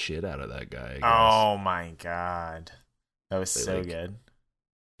the shit out of that guy. I guess. Oh my god. That was They, so like, good.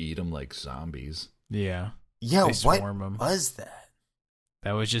 Eat them like zombies. Yeah. Yeah, They what swarm 'em. was that?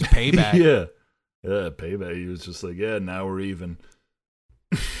 That was just payback. Yeah, payback. He was just like, yeah, now we're even.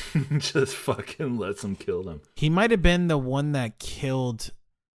 Just fucking lets them kill them. He might have been the one that killed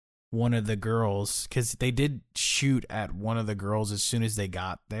one of the girls because they did shoot at one of the girls as soon as they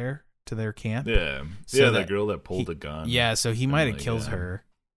got there to their camp. Yeah, So yeah, that that girl that pulled he- the gun. Yeah, so he And, might have like, killed yeah. her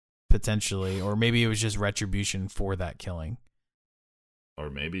potentially, or maybe it was just retribution for that killing. Or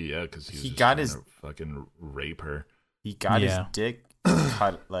maybe yeah, because He he was got trying his- to fucking rape her. He got Yeah. his dick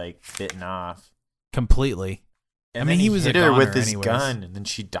cut, like, bitten off. Completely. And I mean, then he was a hit her with goner his anyways. gun, and then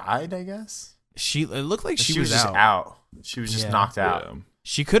she died, I guess? It looked like She she was just out. out. She was just Yeah. knocked out. Yeah.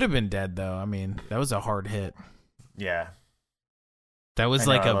 She could have been dead though. I mean, that was a hard hit. Yeah. That was I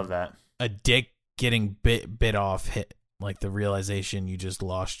know, like I love that. a dick getting bit off hit, like the realization you just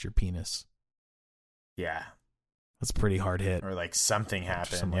lost your penis. Yeah. That's a pretty hard hit. Or, like, something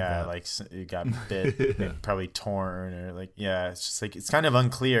happened. Something like yeah, that. like, it got bit, maybe probably torn, or, like, yeah, it's just, like, it's kind of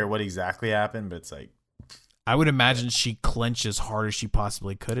unclear what exactly happened, but it's, like, I would imagine she clenched as hard as she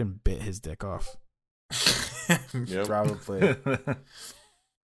possibly could and bit his dick off. Yep. probably.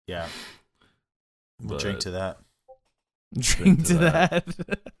 Yeah. We'll But- drink to that. Drink to that.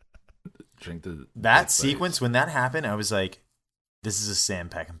 Drink the That sequence, when that happened, I was like, this is a Sam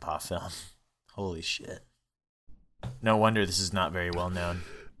Peckinpah film. Holy shit. No wonder this is not very well known.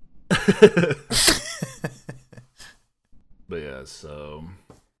 But yeah, so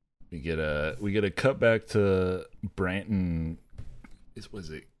we get a cut back to Branton. Was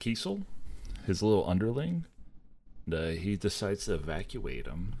it Kiesel, his little underling? And, he decides to evacuate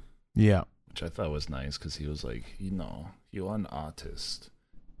him, Yeah. which I thought was nice because he was like, you're an artist.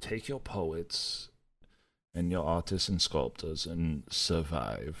 Take your poets and your artists and sculptors and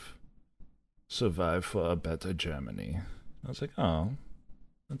survive. Survive for a better Germany. I was like, oh,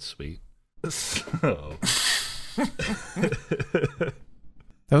 that's sweet. So. That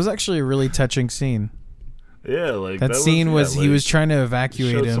was actually a really touching scene. Yeah, like that scene was he was trying to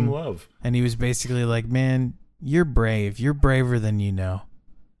evacuate showed him, some love. and he was basically like, "Man, you're brave. You're braver than you know."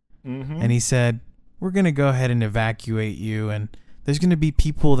 Mm-hmm. And he said, "We're gonna go ahead and evacuate you, and there's gonna be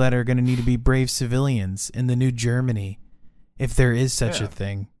people that are gonna need to be brave civilians in the new Germany, if there is such a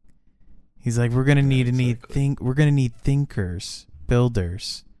thing." He's like, "We're gonna we're gonna need thinkers,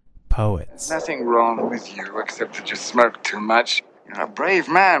 builders, poets." Nothing wrong with you except that you smoke too much. You're a brave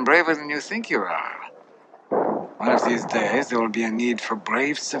man, braver than you think you are. One of these days, there will be a need for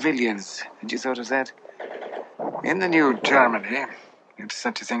brave civilians. Had you thought of that? In the new Germany, if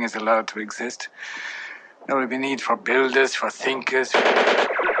such a thing is allowed to exist, there will be need for builders, for thinkers, for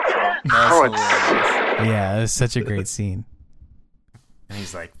poets. Yeah, it was such a great scene. And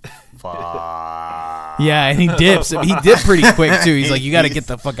he's like, fuck. Yeah, and he dips. He dipped pretty quick, too. He's like, you got to get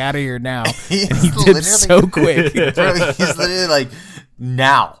the fuck out of here now. And he dips so quick. Bro, he's literally like,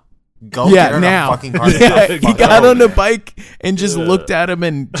 now. Go get on now. a fucking car. Yeah, he got on the bike and just looked at him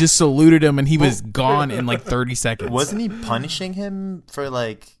and just saluted him, and he was gone in like 30 seconds. Wasn't he punishing him for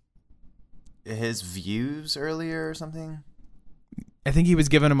like his views earlier or something? I think he was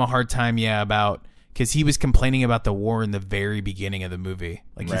giving him a hard time, about because he was complaining about the war in the very beginning of the movie.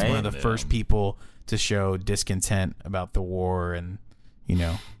 Like he's one of the first people to show discontent about the war, and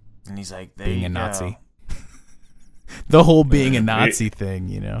and he's like, being a Nazi. The whole being a Nazi thing,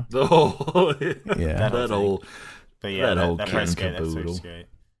 The whole that whole but yeah, that whole that part's great. That part's great.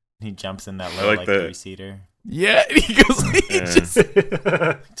 He jumps in that little like 3-seater. Yeah, he goes. He just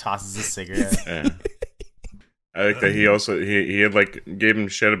tosses a cigarette. Yeah. I like that he also he had like gave him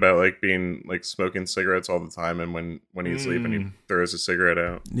shit about like being like smoking cigarettes all the time, and when he's leaving, he throws a cigarette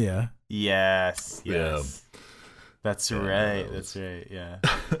out. Yeah. Yes. Yeah. That's right. That's right. Yeah.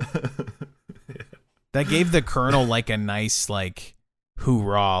 That gave the Colonel like a nice like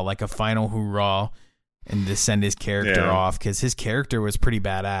hoorah, like a final hoorah, and to send his character off, because his character was pretty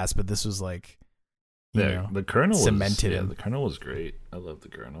badass, but this was like, the Colonel cemented him. The Colonel was great. I love the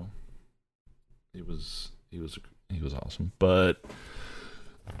Colonel. He was awesome. But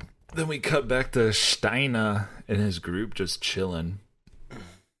then we cut back to Steiner and his group just chilling.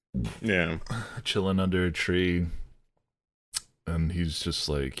 Yeah, chilling under a tree, and he's just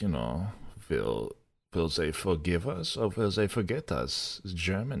like, will they forgive us or will they forget us? It's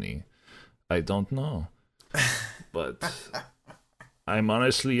Germany. I don't know. But I'm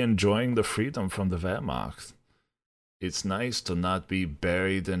honestly enjoying the freedom from the Wehrmacht. It's nice to not be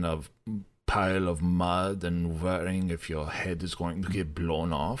buried in a pile of mud and worrying if your head is going to get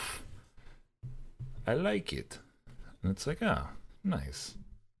blown off. I like it. And it's like, nice.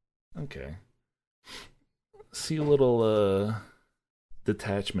 Okay. See a little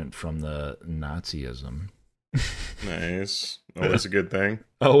detachment from the Nazism. Nice. Always a good thing.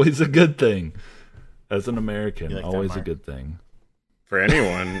 Always a good thing. As an American, like always that, a good thing. For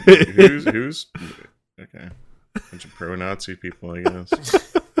anyone who's okay. Bunch of pro-Nazi people, I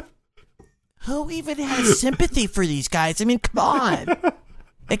guess. Who even has sympathy for these guys? I mean, come on.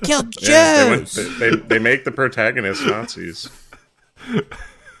 They killed Jews. Yeah, they make the protagonists Nazis.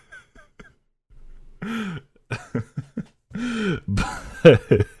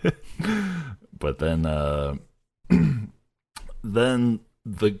 But then then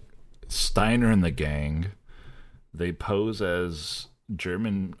the Steiner and the gang, they pose as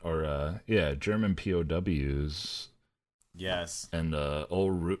German German POWs. Yes. And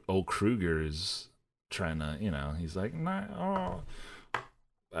old Kruger's trying to, he's like, I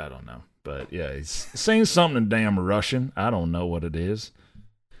don't know. But yeah, he's saying something in damn Russian. I don't know what it is.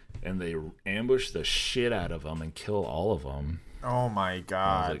 And they ambush the shit out of them and kill all of them. Oh my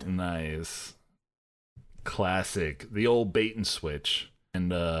god. I was like, nice. Classic. The old bait and switch.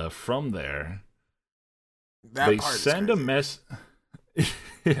 And from there, they send a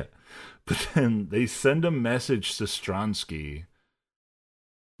yeah. But then they send a message to Stronsky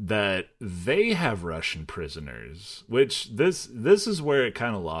that they have Russian prisoners, which this is where it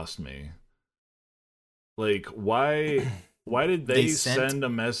kind of lost me. Like, why did they send a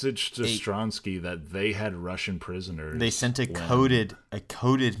message to Stronsky that they had Russian prisoners? They sent a coded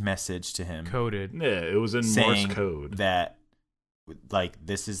message to him. Coded. Yeah, it was in Morse code. That, like,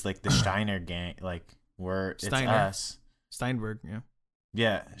 this is like the Steiner gang. Like, it's us. Steinberg, yeah.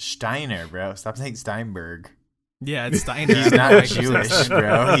 Yeah, Steiner, bro. Stop saying Steinberg. Yeah, it's Steiner. He's not Jewish,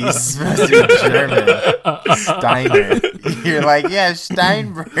 bro. He's supposed to be German. Steiner. You're like, yeah,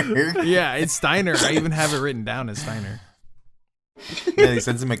 Steinberg. Yeah, it's Steiner. I even have it written down as Steiner. Yeah, he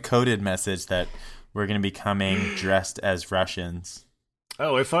sends him a coded message that we're going to be coming dressed as Russians.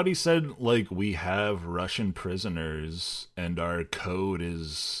 Oh, I thought he said, like, we have Russian prisoners and our code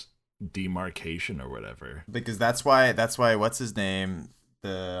is demarcation or whatever. Because that's why what's his name,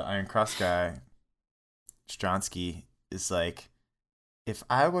 the Iron Cross guy, Stronsky, is like, if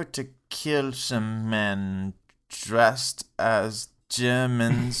I were to kill some men dressed as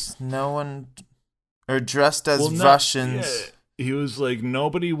Germans, no one, or dressed as Russians. Yeah. He was like,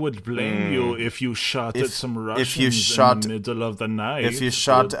 nobody would blame you if you shot at some Russians in the middle of the night. If you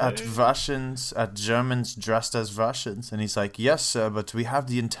shot at Russians, at Germans dressed as Russians. And he's like, yes, sir, but we have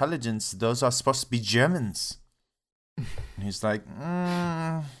the intelligence. Those are supposed to be Germans. And he's like,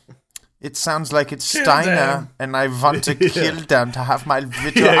 it sounds like it's Steiner, and I want to kill them to have my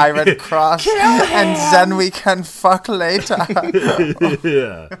little Iron Cross, and then we can fuck later.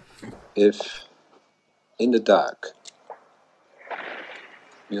 Yeah. If, in the dark,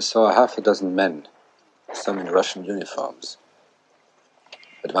 you saw half a dozen men, some in Russian uniforms,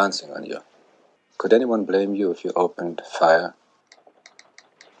 advancing on you, could anyone blame you if you opened fire?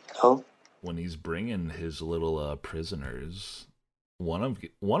 No. When he's bringing his little prisoners, one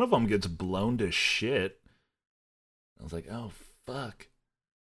of them gets blown to shit. I was like, oh, fuck.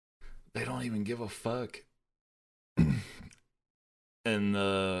 They don't even give a fuck. And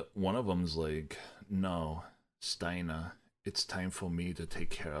one of them's like, no, Steiner, it's time for me to take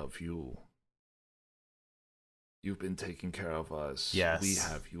care of you. You've been taking care of us. Yes. We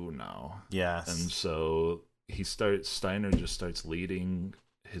have you now. Yes. And so Steiner just starts leading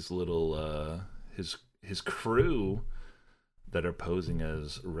his little, his crew that are posing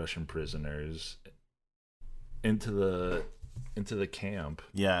as Russian prisoners into the camp.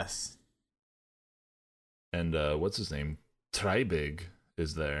 Yes. And what's his name? Treibig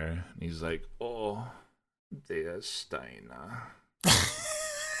is there. And he's like, oh, there's Steiner.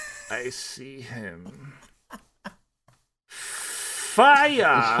 I see him.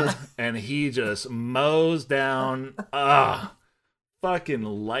 Fire! And he just mows down, fucking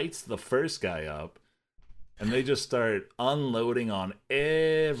lights the first guy up. And they just start unloading on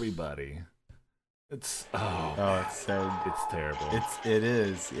everybody. It's it's terrible. It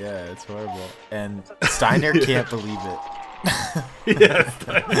is, yeah, it's horrible. And Steiner can't believe it. Yeah,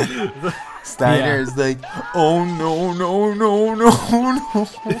 Steiner is like, oh no.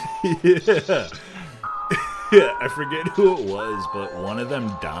 Yeah, I forget who it was, but one of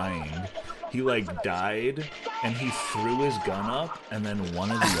them dying. He died, and he threw his gun up, and then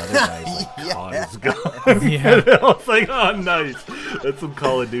one of the other guys caught his gun. Yeah. I was like, oh, nice. That's some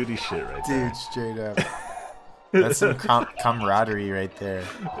Call of Duty shit right there. Dude, straight up. That's some camaraderie right there.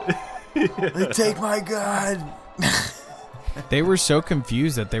 Like, take my gun. They were so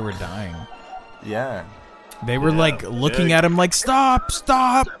confused that they were dying. Yeah. They were looking at him like, stop,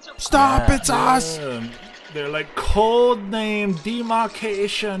 it's us. They're like, code name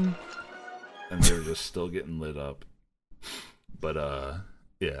demarcation. And they're just still getting lit up. But,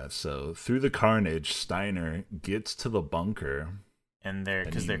 yeah, so through the carnage, Steiner gets to the bunker. And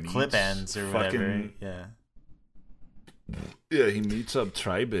because they're clip ends or whatever. Yeah. Yeah, he meets up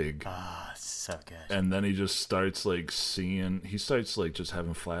Treibig. So good. And then he just starts just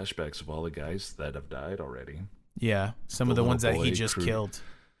having flashbacks of all the guys that have died already. Yeah, some of the ones that he just killed.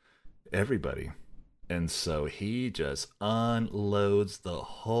 Everybody. And so he just unloads the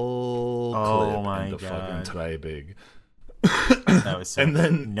whole clip into fucking Treibig. That was so. And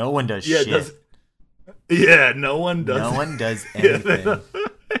then no one does shit. No one does. No one does anything.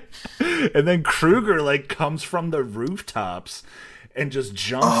 And then Kruger comes from the rooftops and just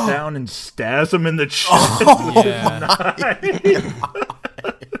jumps down and stabs him in the chest.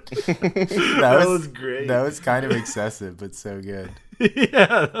 That was great. That was kind of excessive, but so good.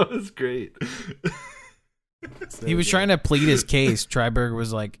 Yeah, that was great. He was trying to plead his case. Treibig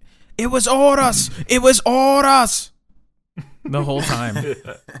was like, it was Horus! It was Horus! The whole time.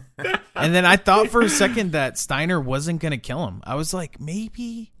 And then I thought for a second that Steiner wasn't going to kill him. I was like,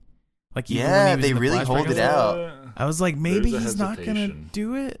 maybe. They really hold it out. I was like, maybe he's not going to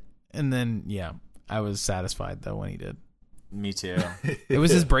do it. And then, I was satisfied, though, when he did. Me too. It was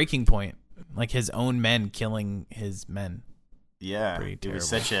his breaking point. His own men killing his men. Yeah, it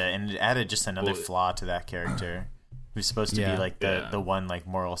was and it added just another flaw to that character, who's supposed to be the one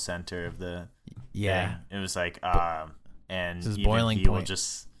moral center of the thing. It was and his even boiling he point. will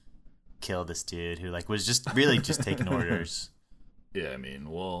just kill this dude who was just really just taking orders. Yeah, I mean,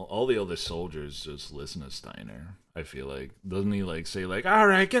 all the other soldiers just listen to Steiner. I feel like, doesn't he say all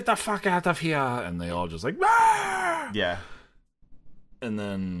right, get the fuck out of here, and they all just ah! Yeah, and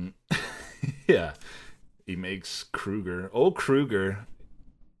then he makes Kruger,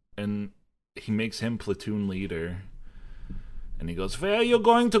 and he makes him platoon leader. And he goes, where are you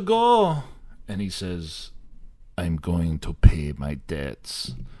going to go? And he says, I'm going to pay my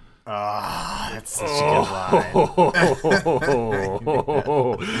debts. That's such a good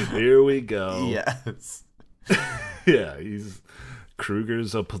line. Here we go. Yes. Yeah,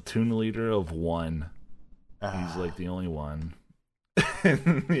 Kruger's a platoon leader of one. He's like the only one.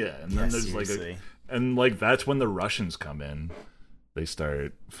 And then there's seriously. that's when the Russians come in.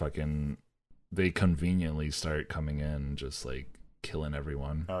 They conveniently start coming in, just like killing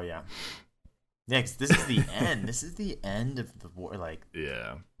everyone. Oh yeah. Next, this is the end. This is the end of the war. Like,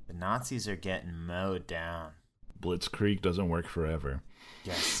 Yeah. the Nazis are getting mowed down. Blitzkrieg doesn't work forever.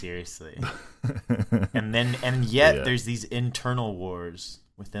 Yeah, seriously. and yet there's these internal wars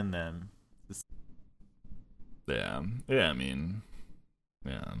within them. Yeah, I mean,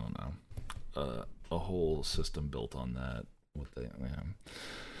 I don't know. A whole system built on that.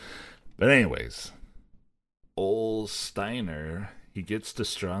 But anyways, old Steiner, he gets to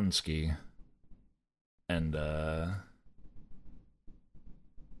Stronsky, and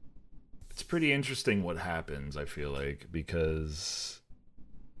it's pretty interesting what happens, I feel like, because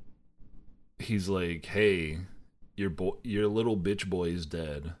he's like, hey, your little bitch boy is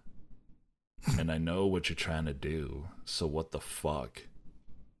dead. And I know what you're trying to do, so what the fuck?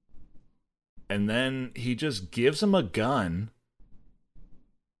 And then he just gives him a gun,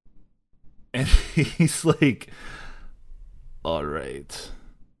 and he's like, all right,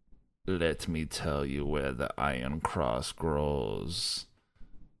 let me tell you where the Iron Cross grows.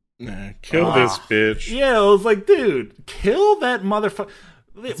 Nah, kill this bitch. Yeah, I was like, dude, kill that motherfucker.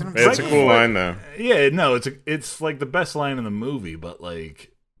 It's a cool line, though. Yeah, no, it's like the best line in the movie, but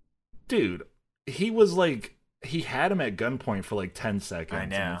like, dude, he was like, he had him at gunpoint for like 10 seconds. I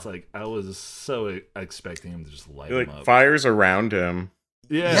know. And it's like, I was so expecting him to just light He him like up. fires around him.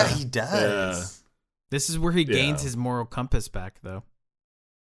 Yeah, he does. This is where he gains his moral compass back, though.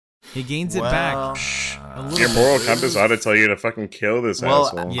 He gains it back. A little Your moral compass ought to tell you to fucking kill this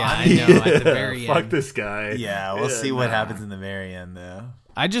asshole. Yeah, I know. At the very Fuck end. this guy. Yeah, we'll see what happens in the very end, though.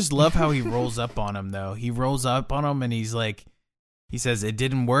 I just love how he rolls up on him, though. He rolls up on him and he says, "It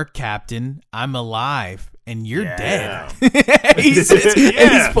didn't work, Captain. I'm alive, and you're dead." he's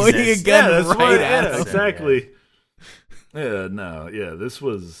pointing a gun right at him. Exactly. This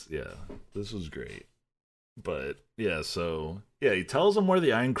was great. But so he tells him where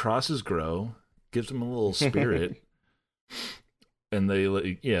the Iron Crosses grow, gives him a little spirit, and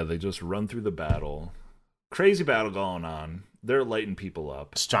they just run through the battle. Crazy battle going on. They're lighting people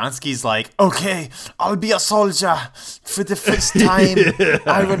up. Stronsky's like, okay, I'll be a soldier for the first time.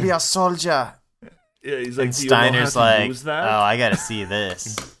 I will be a soldier. Yeah, he's like, and Steiner's like, oh, I gotta see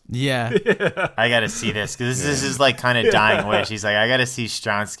this. Yeah. I gotta see this because this is like kind of dying wish. He's like, I gotta see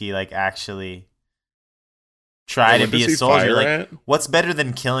Stronsky like actually try to be a soldier. Like, what's better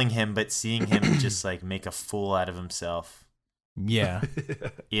than killing him but seeing him just like make a fool out of himself? Yeah.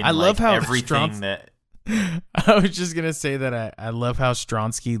 In, I love how everything that. I was just gonna say that I love how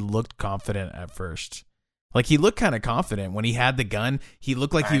Stronsky looked confident at first. Like, he looked kind of confident when he had the gun. He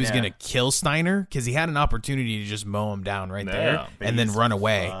looked like he was gonna kill Steiner because he had an opportunity to just mow him down right there and then run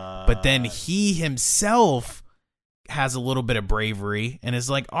away. But then he himself has a little bit of bravery and is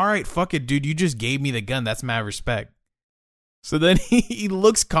like, "All right, fuck it, dude. You just gave me the gun. That's mad respect." So then he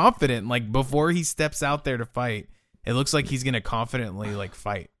looks confident. Like, before he steps out there to fight, it looks like he's gonna confidently like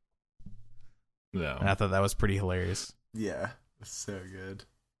fight. Yeah, and I thought that was pretty hilarious. Yeah, it's so good.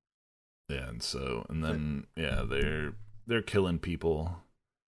 Yeah, and then they're killing people,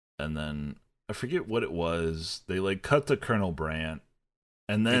 and then I forget what it was. They like cut to Colonel Brandt,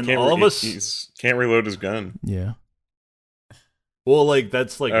 and then all of us he can't reload his gun. Yeah. Well, like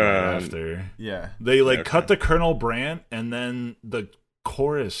that's like right after. Yeah. They like cut to Colonel Brandt, and then the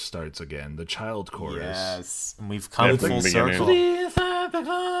chorus starts again, the child chorus. Yes, and we've come full circle.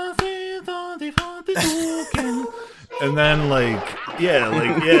 And then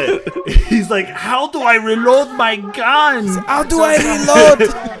he's like, how do I reload my gun? How do I reload?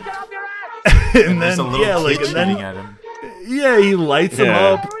 And then and then at him. Yeah, he lights him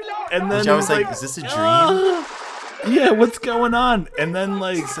up, and then I was like, is this a dream? Yeah, what's going on? And then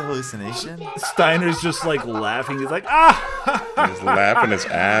like, is this a hallucination? Steiner's just like laughing. He's like, he's laughing his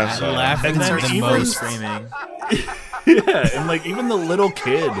ass off. Laughing and then the most. Screaming. Yeah, and like even the little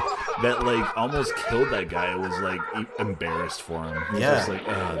kid that like almost killed that guy was like embarrassed for him. He's just like,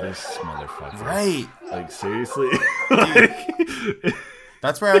 oh, this motherfucker. Right. Like, seriously?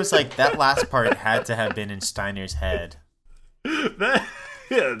 That's where I was like, that last part had to have been in Steiner's head. That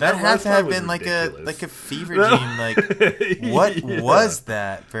had to have been ridiculous. like a fever dream. Like, what was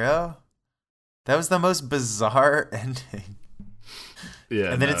that, bro? That was the most bizarre ending.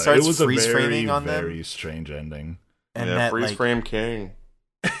 Yeah, and then it starts was freeze a framing on them. Very strange ending. And freeze frame king.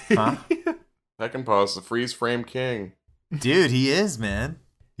 Huh? Peckinpah's the freeze frame king. Dude, he is, man.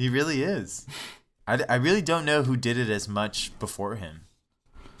 He really is. I really don't know who did it as much before him.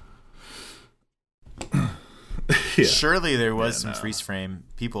 Yeah. Surely there was some freeze frame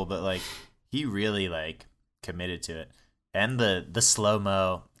people, but like he really like committed to it. And the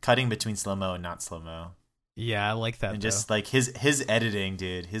slow-mo, cutting between slow-mo and not slow-mo. Yeah, I like that. And just like his editing,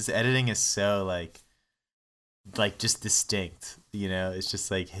 dude. His editing is so like just distinct, you know? It's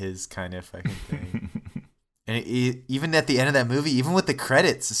just like his kind of fucking thing. And even at the end of that movie, even with the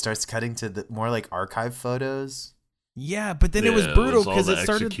credits, it starts cutting to the more like archive photos. Yeah, but then it was brutal because it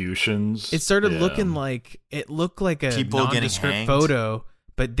started executions. It started looking like it looked like a People getting nondescript hanged. photo,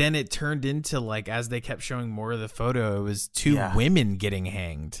 but then it turned into like as they kept showing more of the photo, it was two women getting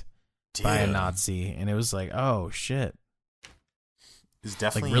hanged by a Nazi, and it was like, oh shit, It's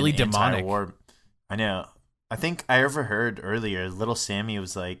definitely like really an demonic. anti-war. I know. I think I overheard earlier, Little Sammy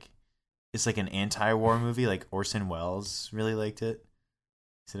was like, it's like an anti-war movie. Like Orson Welles really liked it.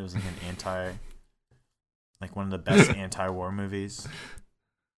 He said it was like an like one of the best anti-war movies.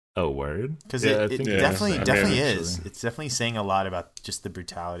 Oh, word? Because Yeah, it I think definitely actually is. It's definitely saying a lot about just the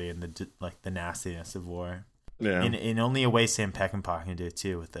brutality and the nastiness of war. Yeah. In only a way Sam Peckinpah can do it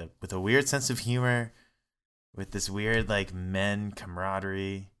too, with a weird sense of humor, with this weird like men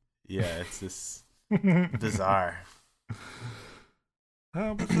camaraderie. Yeah, it's just bizarre.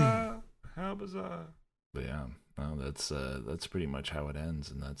 How bizarre! How bizarre! But yeah, no, that's pretty much how it ends,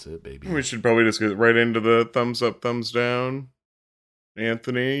 and that's it, baby. We should probably just get right into the thumbs up, thumbs down.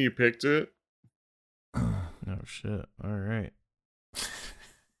 Anthony, you picked it. Oh shit! All right.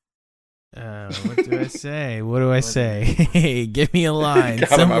 What do I say? What do I say? Hey, give me a line.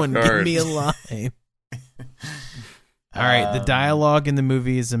 Got him off Someone give guard. me a line. All right, the dialogue in the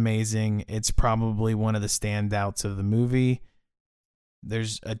movie is amazing. It's probably one of the standouts of the movie.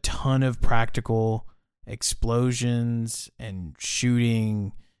 There's a ton of practical explosions and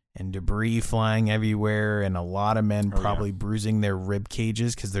shooting and debris flying everywhere, and a lot of men probably bruising their rib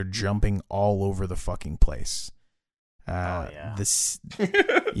cages because they're jumping all over the fucking place. The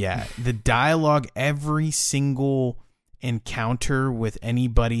dialogue, every single encounter with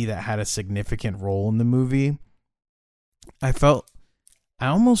anybody that had a significant role in the movie, I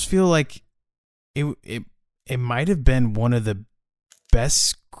almost feel like it might have been one of the best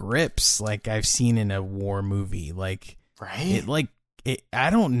scripts like I've seen in a war movie. Like, right? I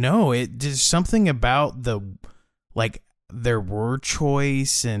don't know. There's something about their word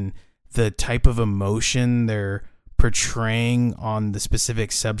choice and the type of emotion they're portraying on the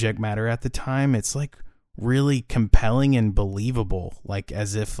specific subject matter at the time. It's like really compelling and believable. Like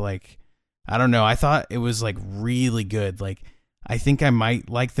as if like, I don't know. I thought it was like really good. Like I think I might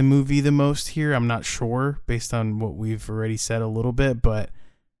like the movie the most here. I'm not sure based on what we've already said a little bit, but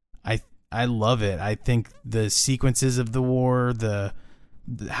I love it. I think the sequences of the war, the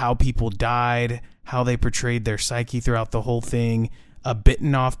how people died, how they portrayed their psyche throughout the whole thing, a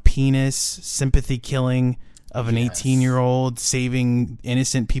bitten off penis, sympathy killing of an 18-year-old, saving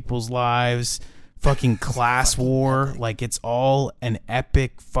innocent people's lives, fucking class war. Epic. Like it's all an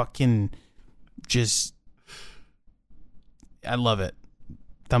epic fucking just. I love it.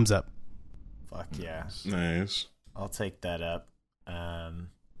 Thumbs up. Fuck yeah. Nice. I'll take that up.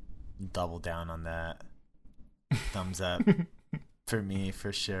 Double down on that. Thumbs up for me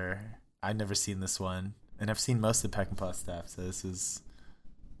for sure. I've never seen this one, and I've seen most of the Peckinpah stuff, so this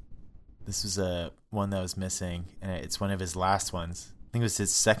was a one that was missing, and it's one of his last ones. I think it was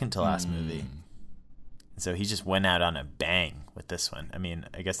his second to last movie. And so he just went out on a bang with this one. I mean,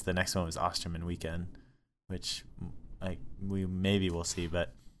 I guess the next one was Osterman Weekend, which we maybe will see,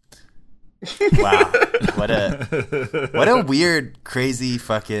 but wow, what a weird, crazy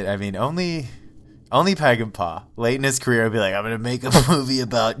fucking. I mean, only Peckinpah late in his career would be like, I'm gonna make a movie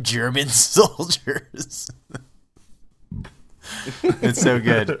about German soldiers. It's so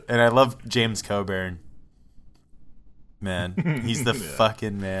good, and I love James Coburn. Man, he's the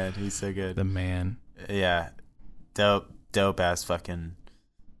fucking man. He's so good. The man. Yeah, dope ass fucking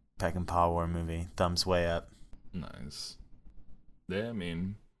Peckinpah war movie. Thumbs way up. Nice. Yeah, I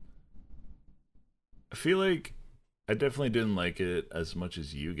mean, I feel like I definitely didn't like it as much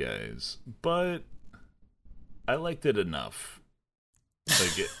as you guys, but I liked it enough.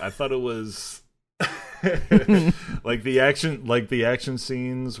 Like, I thought it was like the action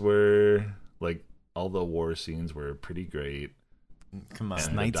scenes were like all the war scenes were pretty great. Come on, it's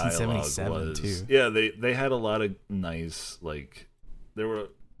 1977 too. Yeah, they had a lot of nice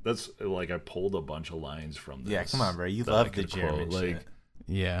that's like I pulled a bunch of lines from this. Yeah, come on, bro. You love the German like shit.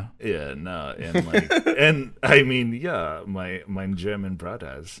 Yeah. Yeah, no, and like, and I mean, yeah, my German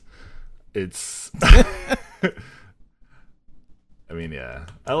brothers. It's, I mean, yeah,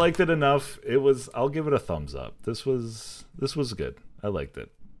 I liked it enough. I'll give it a thumbs up. This was good. I liked it.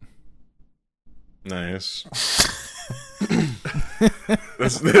 Nice.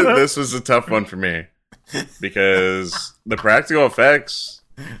 This was a tough one for me because the practical effects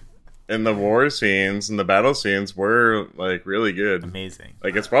in the war scenes and the battle scenes were like really good. Amazing.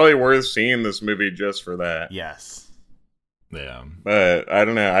 Like it's probably worth seeing this movie just for that. Yes. Yeah. But I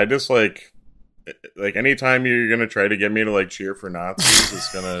don't know. I just like anytime you're gonna try to get me to like cheer for Nazis,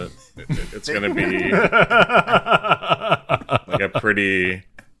 it's gonna be like a pretty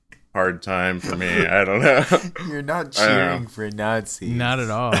hard time for me. I don't know. You're not cheering for Nazis. Not at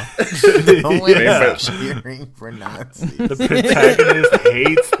all. No one Yeah. is cheering for Nazis. The protagonist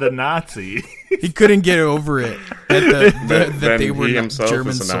hates the Nazi. He couldn't get over it that Then they were he not himself German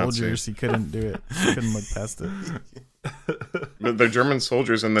is a Nazi. soldiers. He couldn't do it. He couldn't look past it. But they're German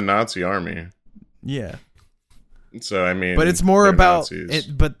soldiers in the Nazi army. Yeah. So I mean, But it's more they're about Nazis.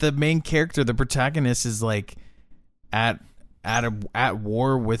 it. But the main character, the protagonist, is like at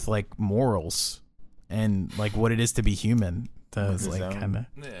war with like morals and like what it is to be human. That's like kind of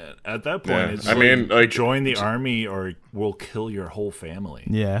Yeah, at that point, it's I mean, like join the army or we'll kill your whole family.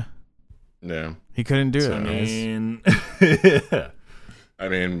 yeah. Yeah. He couldn't do So, it. I guys. mean, I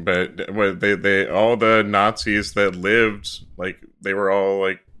mean, but what they all the Nazis that lived, like they were all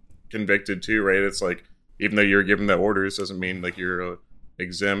like convicted too, right? It's like even though you're given the orders doesn't mean like you're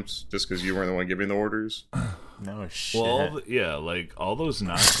exempt just because you weren't the one giving the orders. No shit. well, yeah, like all those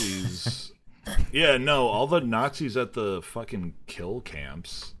Nazis. Yeah, no, all the Nazis at the fucking kill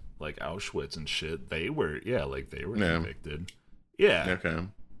camps, like Auschwitz and shit, they were convicted. Yeah, Okay.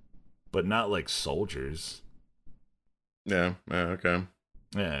 but not like soldiers. Yeah. Okay.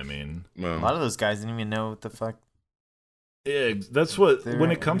 Yeah, I mean, a Well, lot of those guys didn't even know what the fuck. yeah, that's what They're-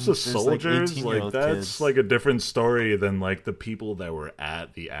 when it comes to there's, like, soldiers, 18-year-old like that's kids. like a different story than like the people that were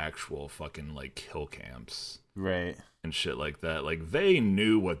at the actual fucking like kill camps Right. and shit like that. Like they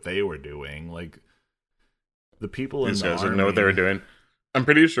knew what they were doing. Like the people these in the guys army didn't know what they were doing. I'm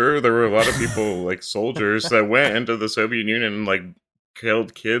pretty sure there were a lot of people like soldiers that went into the Soviet Union and like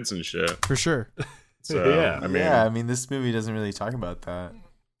killed kids and shit. For sure. So Yeah. I mean, this movie doesn't really talk about that.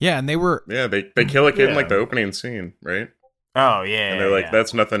 Yeah, and they were they kill a kid in Yeah. like the opening scene, right? Oh yeah. And they're like,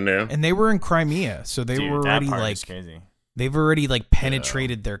 that's nothing new. in Crimea, so they were that already part like is crazy. they've already like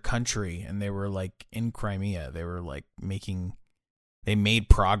penetrated their country, and they were like in Crimea. They were like they made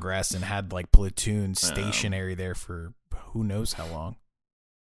progress and had like platoons stationary there for who knows how long.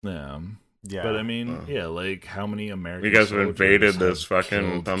 Yeah. Yeah. But I mean, yeah, like how many American You guys have soldiers invaded this have fucking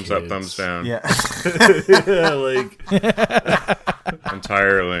killed thumbs up, kids? thumbs down. Yeah. Yeah, like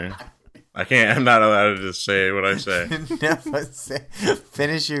Entirely. I'm not allowed to just say what I say.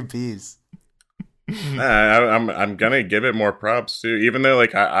 Finish your piece. I'm gonna give it more props too, even though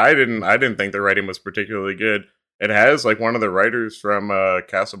like I didn't think the writing was particularly good. It has like one of the writers from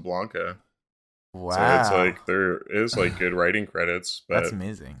Casablanca. Wow. So it's like there is like good writing credits, but That's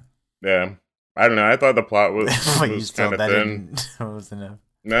amazing. yeah, I don't know. I thought the plot was But you was still kind of that thin. was enough.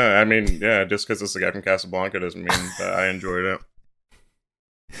 No, I mean, yeah, just because it's the guy from Casablanca doesn't mean that I enjoyed it.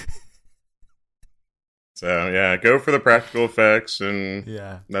 So yeah, go for the practical effects, and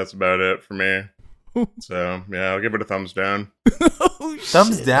Yeah. that's about it for me. So yeah, I'll give it a thumbs down.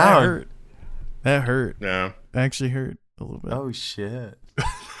 Thumbs down. That hurt. Yeah, That actually hurt a little bit. Oh shit.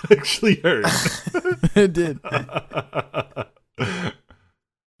 actually hurt. It did. No,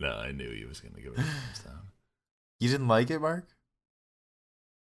 I knew he was gonna give it a thumbs down. You didn't like it, Mark?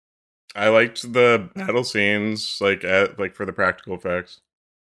 I liked the battle scenes, like for the practical effects.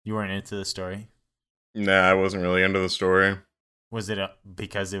 You weren't into the story? Nah, I wasn't really into the story. Was it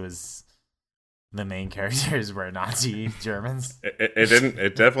because it was the main characters were Nazi Germans? It didn't.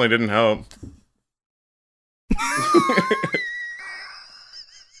 It definitely didn't help.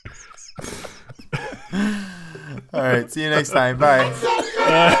 All right, see you next time. Bye.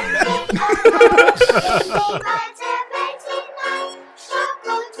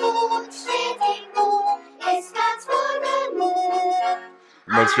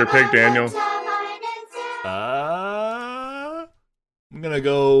 What's your pick, Daniel? I'm gonna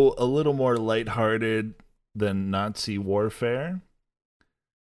go a little more lighthearted than Nazi warfare,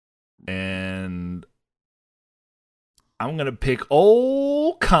 and I'm gonna pick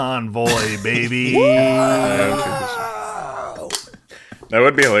Old Convoy, baby. That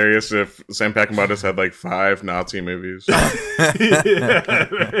would be hilarious if Sam Peckinpah just had like 5 Nazi movies.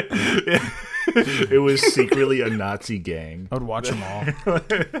 It was secretly a Nazi gang. I would watch them all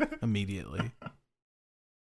immediately.